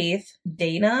 28th,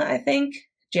 Dana, I think,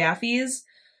 Jaffe's,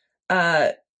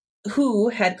 who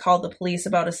had called the police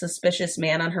about a suspicious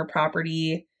man on her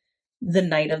property the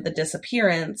night of the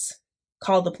disappearance,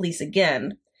 called the police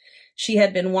again. She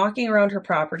had been walking around her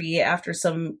property after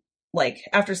some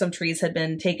trees had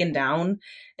been taken down,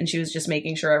 and she was just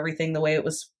making sure everything the way it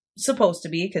was supposed to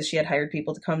be because she had hired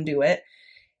people to come do it.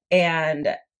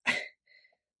 And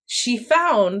she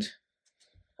found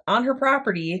on her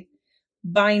property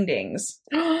bindings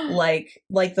like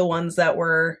the ones that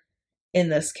were in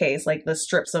this case, like the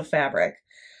strips of fabric.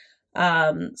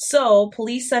 So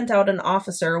police sent out an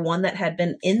officer, one that had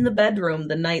been in the bedroom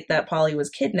the night that Polly was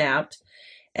kidnapped.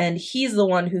 And he's the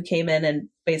one who came in and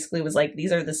basically was like,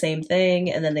 these are the same thing.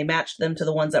 And then they matched them to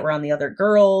the ones that were on the other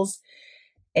girls.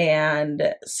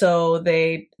 And so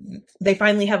they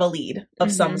finally have a lead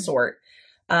of some sort.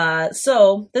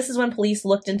 So this is when police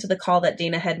looked into the call that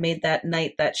Dana had made that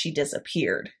night that she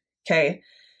disappeared. Okay.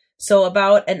 So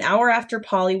about an hour after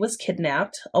Polly was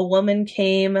kidnapped, a woman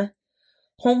came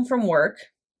home from work.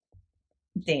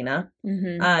 Dana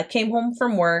came home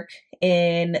from work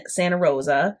in Santa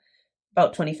Rosa,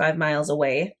 about 25 miles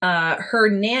away. Her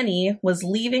nanny was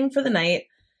leaving for the night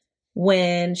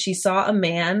when she saw a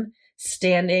man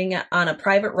standing on a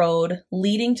private road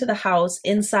leading to the house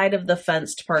inside of the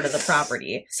fenced part of the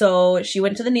property. So she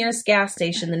went to the nearest gas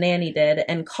station, the nanny did,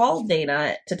 and called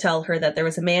Dana to tell her that there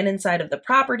was a man inside of the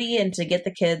property and to get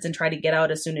the kids and try to get out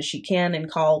as soon as she can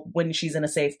and call when she's in a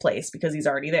safe place because he's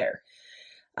already there.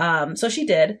 So she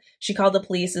did. She called the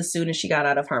police as soon as she got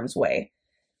out of harm's way.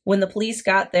 When the police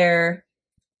got there,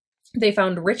 they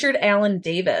found Richard Allen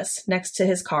Davis next to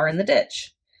his car in the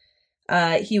ditch.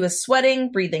 He was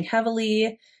sweating, breathing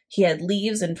heavily. He had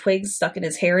leaves and twigs stuck in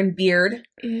his hair and beard.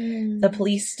 The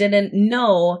police didn't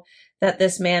know that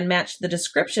this man matched the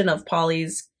description of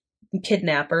Polly's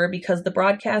kidnapper because the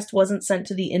broadcast wasn't sent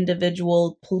to the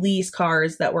individual police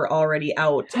cars that were already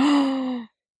out on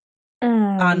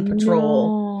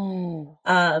patrol.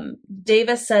 No.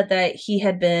 Davis said that he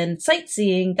had been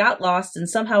sightseeing, got lost, and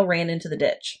somehow ran into the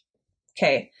ditch.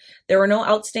 Okay. There were no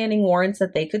outstanding warrants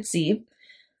that they could see.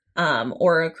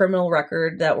 Or a criminal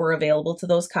record that were available to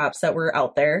those cops that were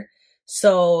out there.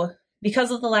 So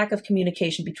because of the lack of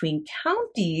communication between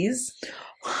counties,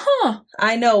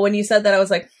 I know when you said that, I was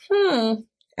like,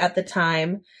 at the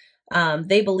time,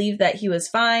 they believed that he was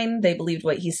fine. They believed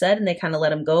what he said and they kind of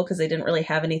let him go because they didn't really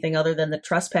have anything other than the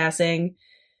trespassing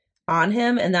on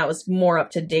him. And that was more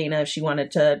up to Dana if she wanted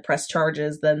to press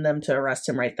charges than them to arrest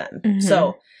him right then.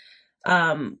 So,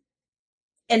 and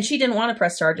she didn't want to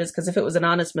press charges because if it was an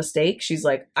honest mistake, she's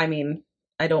like, I mean,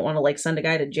 I don't want to like send a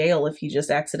guy to jail if he just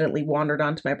accidentally wandered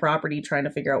onto my property trying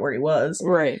to figure out where he was.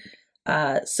 Right.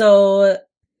 So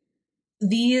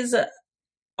these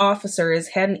officers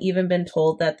hadn't even been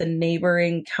told that the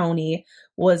neighboring county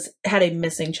had a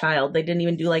missing child. They didn't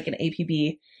even do like an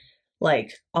APB,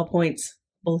 like all points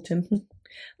bulletin,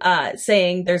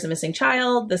 saying there's a missing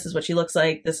child. This is what she looks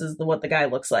like. This is what the guy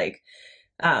looks like.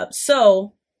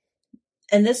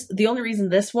 And the only reason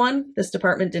this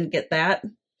department didn't get that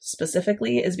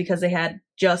specifically is because they had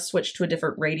just switched to a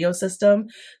different radio system.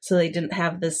 So they didn't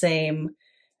have the same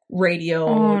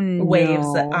radio waves.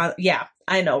 Yeah,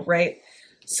 I know, right?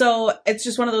 So it's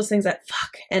just one of those things that,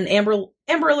 and Amber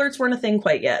Alerts weren't a thing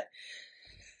quite yet.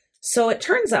 So it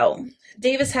turns out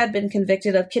Davis had been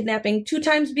convicted of kidnapping 2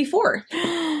 times before.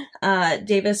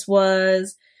 Davis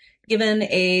was given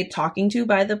a talking to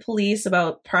by the police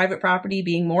about private property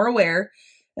being more aware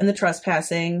and the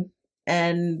trespassing.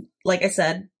 And like I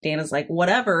said, Dana's like,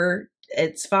 whatever,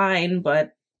 it's fine,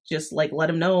 but just like let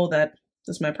him know that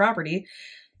this is my property.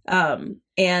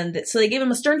 And so they gave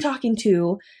him a stern talking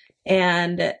to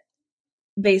and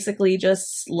basically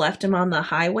just left him on the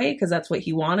highway because that's what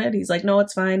he wanted. He's like, no,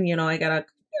 it's fine. You know, I got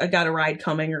a ride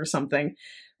coming or something.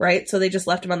 Right. So they just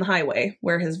left him on the highway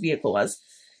where his vehicle was.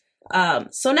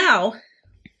 So now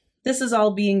this is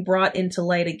all being brought into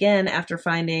light again after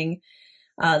finding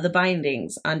the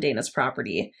bindings on Dana's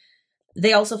property.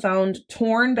 They also found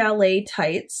torn ballet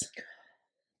tights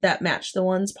that matched the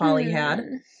ones Polly had.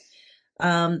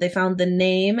 They found the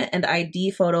name and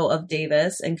ID photo of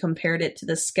Davis and compared it to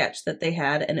the sketch that they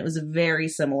had, and it was very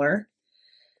similar.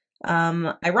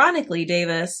 Ironically,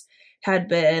 Davis had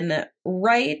been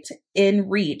right in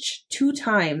reach 2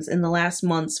 times in the last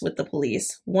months with the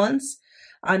police. Once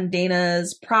on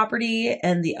Dana's property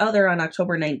and the other on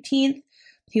October 19th.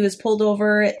 He was pulled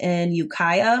over in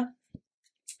Ukiah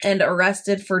and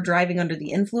arrested for driving under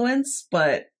the influence,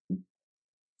 but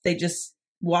they just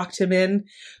walked him in,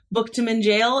 booked him in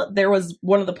jail. There was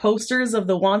one of the posters of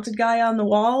the wanted guy on the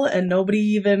wall, and nobody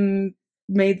even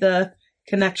made the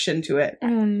connection to it.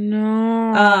 Oh,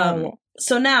 no.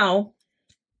 So now,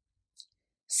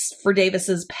 for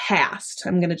Davis's past,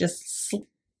 I'm just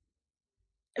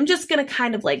going to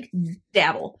kind of like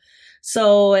dabble.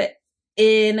 So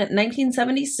in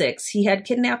 1976, he had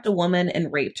kidnapped a woman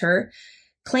and raped her,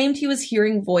 claimed he was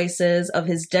hearing voices of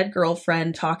his dead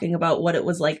girlfriend talking about what it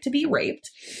was like to be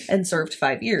raped, and served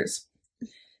 5 years.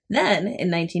 Then, in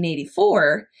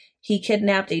 1984, he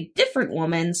kidnapped a different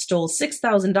woman, stole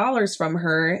 $6,000 from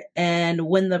her, and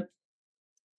went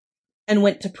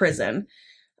to prison.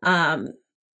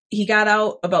 He got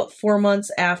out about 4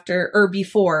 months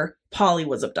before Polly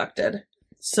was abducted.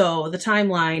 So the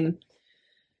timeline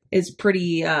is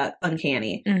pretty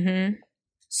uncanny. Mm-hmm.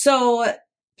 So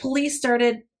police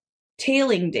started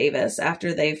tailing Davis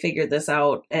after they figured this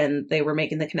out and they were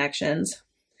making the connections.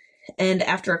 And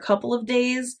after a couple of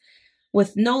days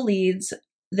with no leads,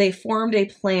 they formed a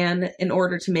plan in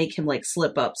order to make him like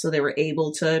slip up. So they were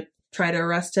able to try to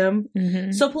arrest him.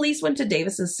 Mm-hmm. So police went to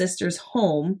Davis's sister's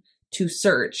home to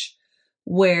search,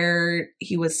 where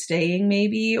he was staying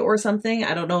maybe or something.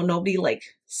 I don't know. Nobody like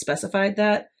specified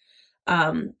that.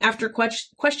 After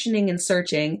questioning and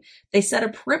searching, they set a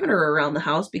perimeter around the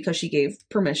house because she gave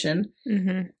permission,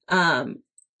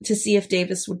 to see if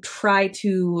Davis would try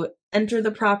to enter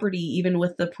the property even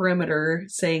with the perimeter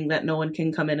saying that no one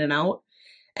can come in and out.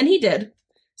 And he did.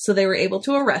 So they were able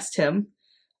to arrest him.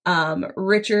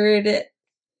 Richard,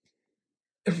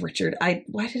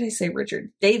 why did I say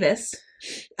Richard? Davis.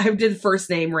 I did first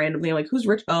name randomly. I'm like, who's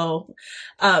Rich? Oh,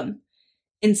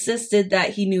 insisted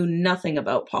that he knew nothing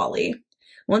about Polly.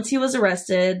 Once he was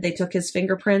arrested, they took his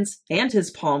fingerprints and his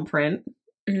palm print.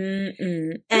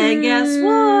 And guess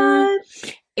what?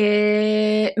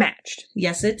 It matched.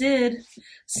 Yes, it did.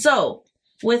 So,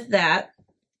 with that,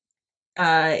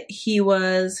 he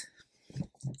was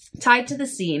tied to the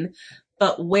scene,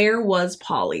 but where was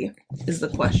Polly is the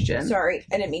question. Sorry,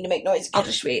 I didn't mean to make noise. I'll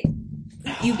just wait.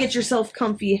 You get yourself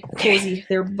comfy, cozy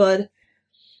there, bud.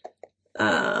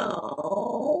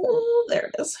 Oh,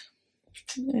 there it is.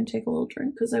 I'm going to take a little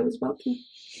drink because I was about to.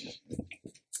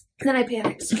 Then I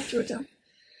panicked, so I threw it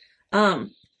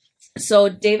down. So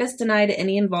Davis denied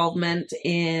any involvement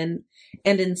in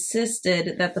and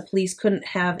insisted that the police couldn't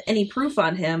have any proof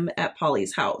on him at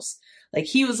Polly's house. Like,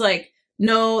 he was like,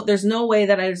 no, there's no way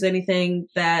that there's anything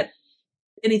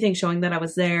showing that I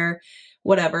was there,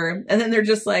 whatever. And then they're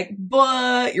just like,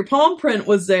 but your palm print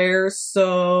was there,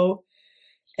 so...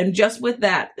 And just with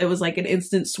that, it was like an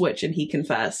instant switch and he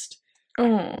confessed.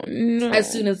 Oh, no.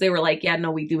 As soon as they were like, yeah, no,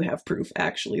 we do have proof,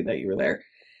 actually, that you were there.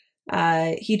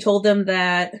 He told them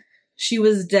that she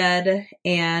was dead,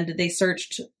 and they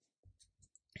searched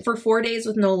for 4 days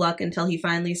with no luck until he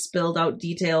finally spilled out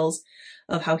details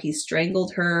of how he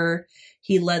strangled her.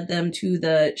 He led them to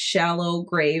the shallow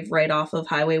grave right off of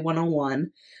Highway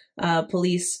 101.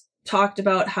 Police talked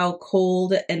about how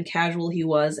cold and casual he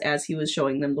was as he was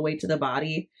showing them the way to the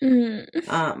body.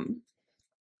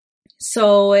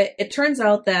 So it turns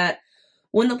out that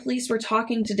when the police were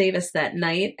talking to Davis that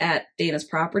night at Dana's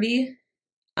property,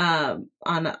 on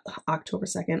October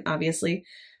 2nd, obviously,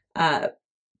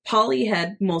 Polly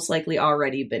had most likely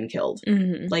already been killed.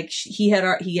 Like, he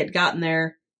had gotten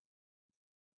there,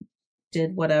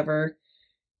 did whatever,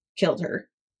 killed her.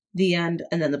 The end.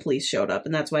 And then the police showed up,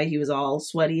 and that's why he was all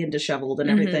sweaty and disheveled and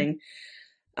everything.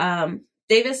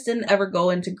 Davis didn't ever go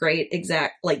into great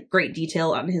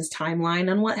detail on his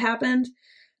timeline on what happened.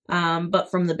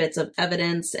 But from the bits of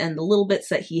evidence and the little bits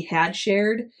that he had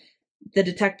shared, the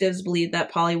detectives believed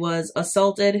that Polly was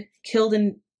assaulted, killed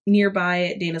in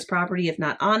nearby Dana's property, if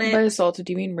not on it. By assaulted,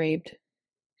 do you mean raped?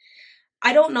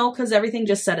 I don't know, because everything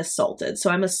just said assaulted, so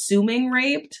I'm assuming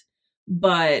raped,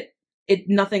 but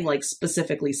nothing like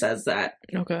specifically says that.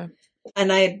 Okay.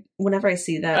 And whenever I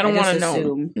see that, I don't want to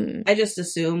know. I just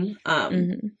assume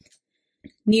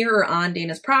near or on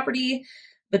Dana's property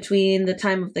between the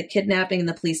time of the kidnapping and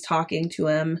the police talking to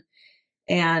him.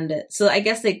 And so I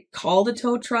guess they called a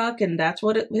tow truck, and that's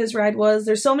what his ride was.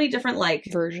 There's so many different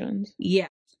versions. Yeah.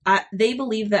 They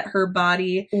believe that her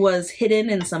body was hidden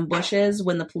in some bushes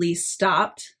when the police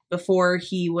stopped before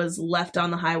he was left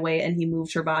on the highway, and he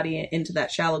moved her body into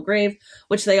that shallow grave,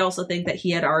 which they also think that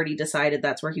he had already decided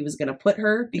that's where he was going to put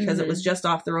her, because it was just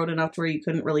off the road enough to where you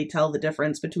couldn't really tell the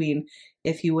difference between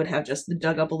if he would have just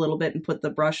dug up a little bit and put the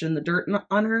brush and the dirt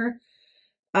on her.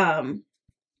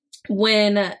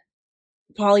 When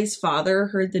Polly's father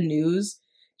heard the news,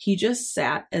 he just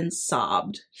sat and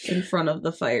sobbed in front of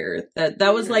the fire.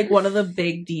 That was like one of the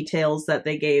big details that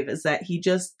they gave, is that he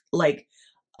just like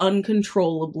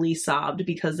uncontrollably sobbed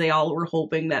because they all were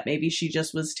hoping that maybe she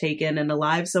just was taken and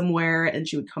alive somewhere and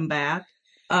she would come back.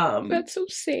 That's so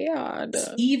sad.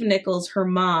 Eve Nichols, her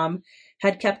mom,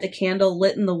 had kept a candle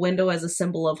lit in the window as a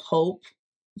symbol of hope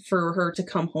for her to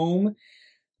come home.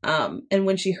 And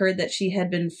when she heard that she had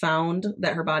been found,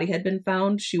 that her body had been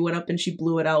found, she went up and she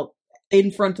blew it out in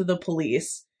front of the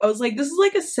police. I was like, this is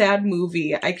like a sad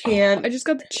movie. I can't. I just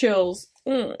got the chills.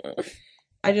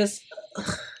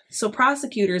 So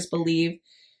prosecutors believe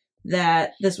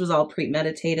that this was all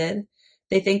premeditated.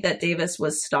 They think that Davis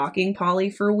was stalking Polly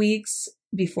for weeks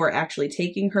before actually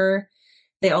taking her.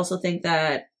 They also think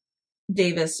that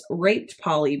Davis raped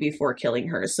Polly before killing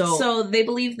her. So they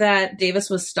believe that Davis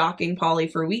was stalking Polly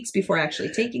for weeks before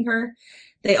actually taking her.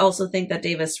 They also think that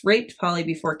Davis raped Polly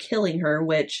before killing her,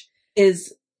 which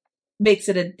makes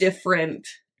it a different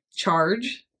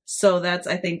charge. So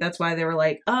I think that's why they were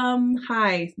like,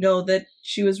 no, that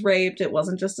she was raped. It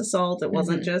wasn't just assault. It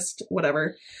wasn't just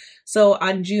whatever. So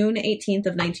on June 18th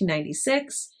of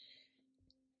 1996,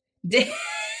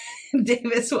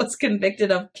 Davis was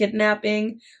convicted of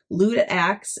kidnapping, lewd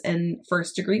acts, and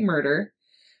first-degree murder.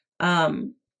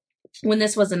 When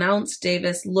this was announced,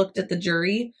 Davis looked at the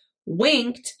jury,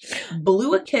 winked,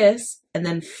 blew a kiss, and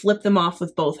then flipped them off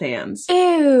with both hands.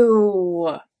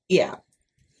 Ew. Yeah.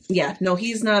 Yeah. No,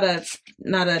 he's not a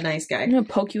nice guy. I'm gonna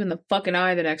poke you in the fucking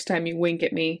eye the next time you wink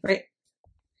at me. Right.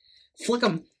 Flick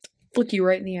him. Flick you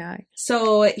right in the eye.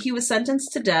 So he was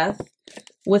sentenced to death,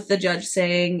 with the judge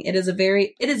saying, it is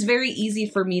very easy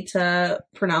for me to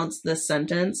pronounce this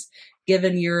sentence,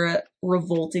 given your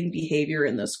revolting behavior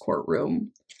in this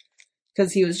courtroom.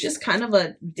 Because he was just kind of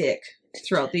a dick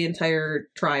throughout the entire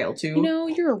trial, too. You know,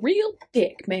 you're a real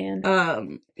dick,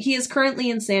 man. He is currently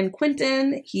in San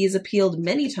Quentin. He's appealed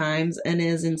many times and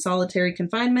is in solitary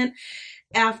confinement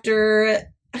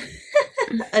after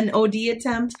an OD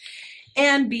attempt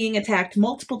and being attacked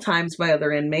multiple times by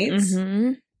other inmates.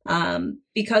 Mm-hmm.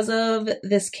 Because of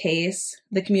this case,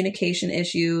 the communication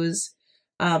issues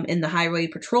in the highway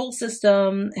patrol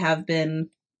system have been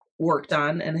worked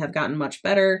on and have gotten much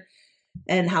better.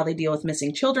 And how they deal with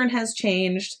missing children has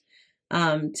changed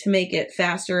to make it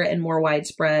faster and more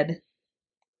widespread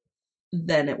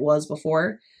than it was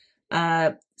before.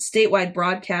 Statewide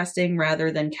broadcasting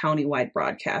rather than countywide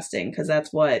broadcasting, because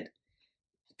that's what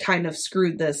kind of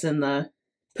screwed this in the...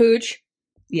 Pooch?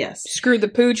 Yes. Screwed the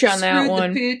pooch on that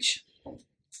one. Screwed the pooch.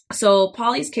 So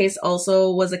Polly's case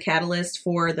also was a catalyst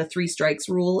for the 3 strikes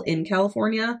rule in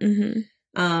California.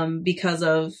 Mm-hmm. Because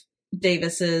of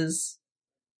Davis's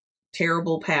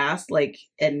terrible past,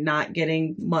 and not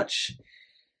getting much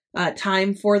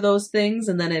time for those things,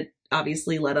 and then it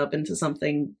obviously led up into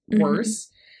something worse.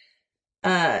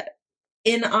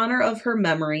 In honor of her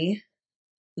memory,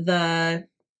 the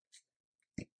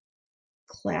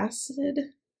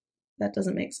that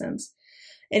doesn't make sense.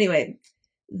 Anyway,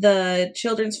 the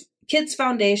Kids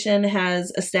Foundation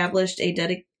has established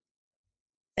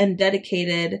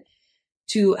dedicated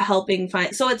to helping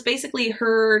find. So it's basically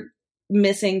her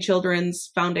missing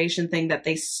children's foundation thing that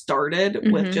they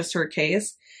started with just her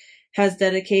case, has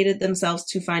dedicated themselves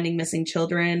to finding missing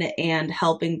children and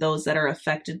helping those that are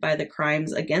affected by the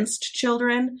crimes against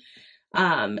children.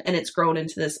 And it's grown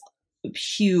into this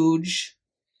huge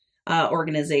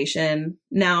organization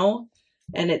now.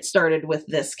 And it started with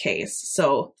this case.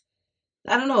 So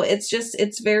I don't know.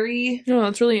 It's very... No,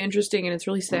 it's really interesting and it's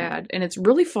really sad. And it's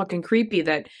really fucking creepy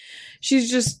that she's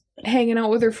just hanging out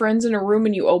with her friends in a room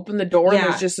and you open the door and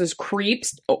there's just this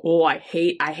creeps. Oh, I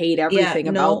hate everything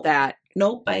about that.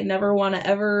 Nope. I never want to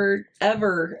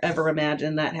ever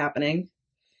imagine that happening.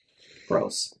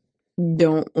 Gross.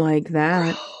 Don't like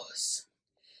that. Gross.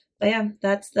 But yeah,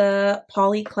 that's the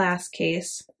Polly Klaas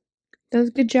case. That was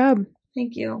a good job.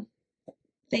 Thank you.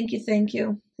 Thank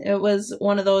you. It was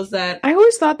one of those that... I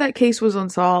always thought that case was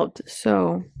unsolved,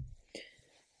 so...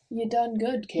 You done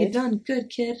good, kid. You done good,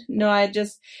 kid. No, it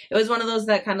was one of those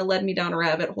that kind of led me down a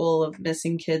rabbit hole of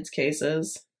missing kids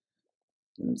cases.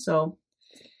 And so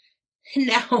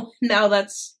now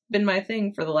that's been my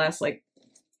thing for the last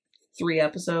 3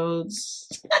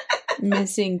 episodes.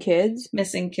 Missing kids?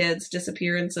 Missing kids,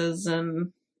 disappearances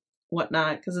and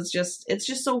whatnot, because it's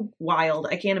just so wild.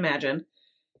 I can't imagine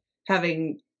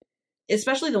having,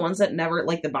 especially the ones that never,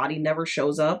 the body never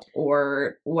shows up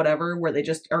or whatever, where they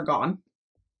just are gone.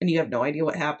 And you have no idea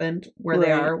what happened, where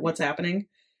they are, what's happening.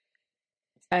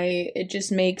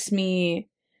 It makes me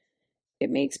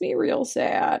real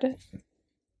sad.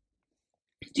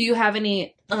 Do you have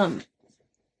any,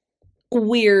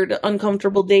 weird,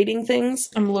 uncomfortable dating things?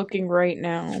 I'm looking right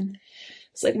now.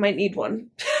 It's might need one.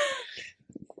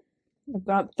 I've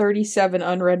got 37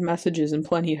 unread messages and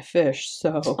plenty of fish,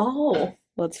 so... Oh.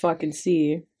 Let's fucking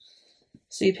see.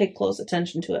 So you pay close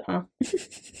attention to it, huh?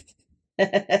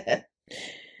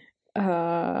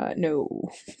 No.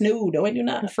 No, I do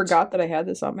not. I forgot that I had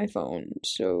this on my phone,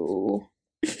 so...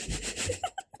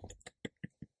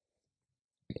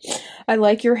 I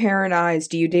like your hair and eyes.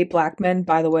 Do you date black men?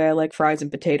 By the way, I like fries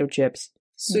and potato chips.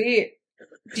 Sweet.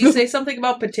 Do you say something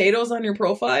about potatoes on your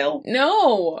profile?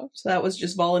 No. So that was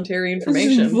just voluntary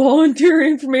information. Voluntary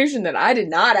information that I did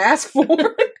not ask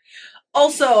for.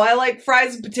 Also, I like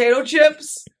fries and potato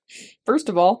chips. First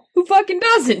of all, who fucking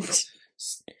doesn't?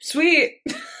 Sweet.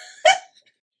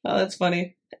 Oh, that's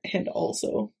funny. And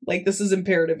also, this is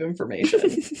imperative information.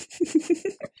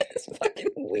 It's fucking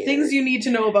weird. Things you need to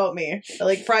know about me. I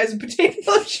like fries and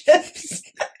potato chips.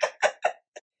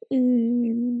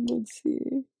 Let's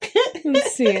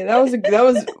see. That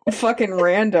was fucking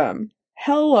random.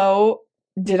 Hello.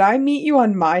 Did I meet you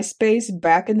on MySpace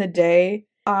back in the day?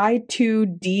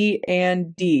 I2D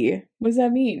and D. What does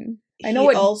that mean? I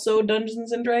know also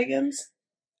Dungeons and Dragons.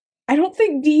 I don't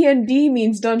think D&D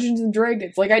means Dungeons and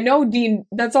Dragons. I know D,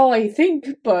 that's all I think,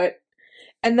 but...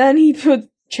 And then he put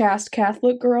Chaste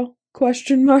Catholic girl?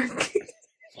 Question mark.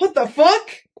 What the fuck?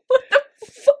 What the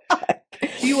fuck?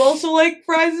 Do you also like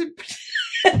fries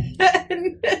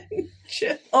and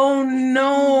chips? Oh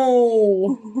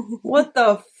no. What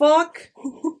the fuck?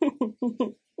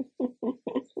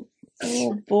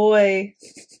 Oh boy.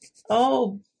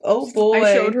 Oh boy.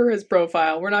 I showed her his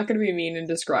profile. We're not going to be mean and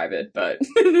describe it, but...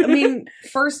 I mean,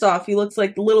 first off, he looks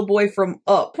like the little boy from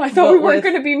Up. I thought we weren't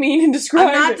going to be mean and describe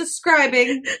it. I'm not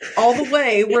describing all the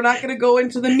way. We're not going to go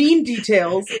into the mean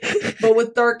details, but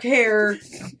with dark hair,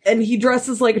 and he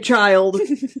dresses like a child.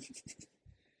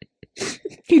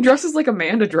 He dresses like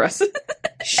Amanda dresses.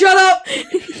 Shut up!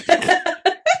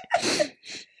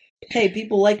 Hey,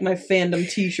 people like my fandom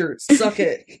t-shirts. Suck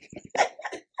it.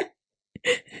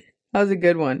 That was a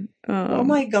good one. Oh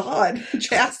my god.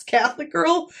 Chaste Catholic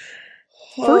girl?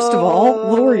 First of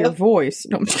all, lower your voice.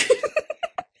 No, I'm just kidding.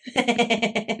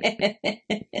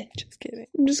 Just kidding.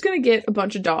 I'm just gonna get a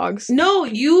bunch of dogs. No,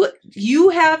 you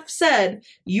have said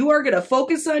you are gonna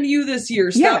focus on you this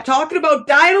year. Stop talking about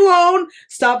dying alone.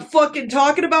 Stop fucking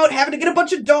talking about having to get a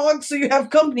bunch of dogs so you have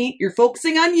company. You're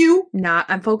focusing on you.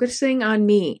 I'm focusing on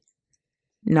me.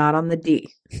 Not on the D.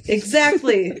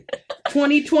 Exactly.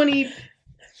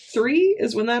 2023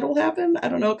 is when that'll happen? I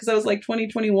don't know, because I was like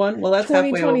 2021. Well, that's halfway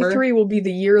over. 2023 will be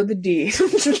the year of the D.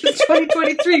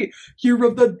 2023, year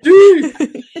of the D.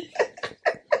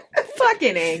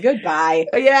 Fucking A. Goodbye.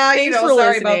 Yeah, thanks for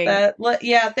sorry listening. about that.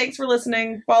 Yeah, thanks for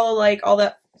listening. Follow, like, all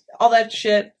that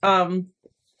shit.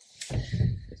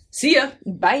 See ya.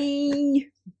 Bye,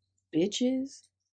 bitches.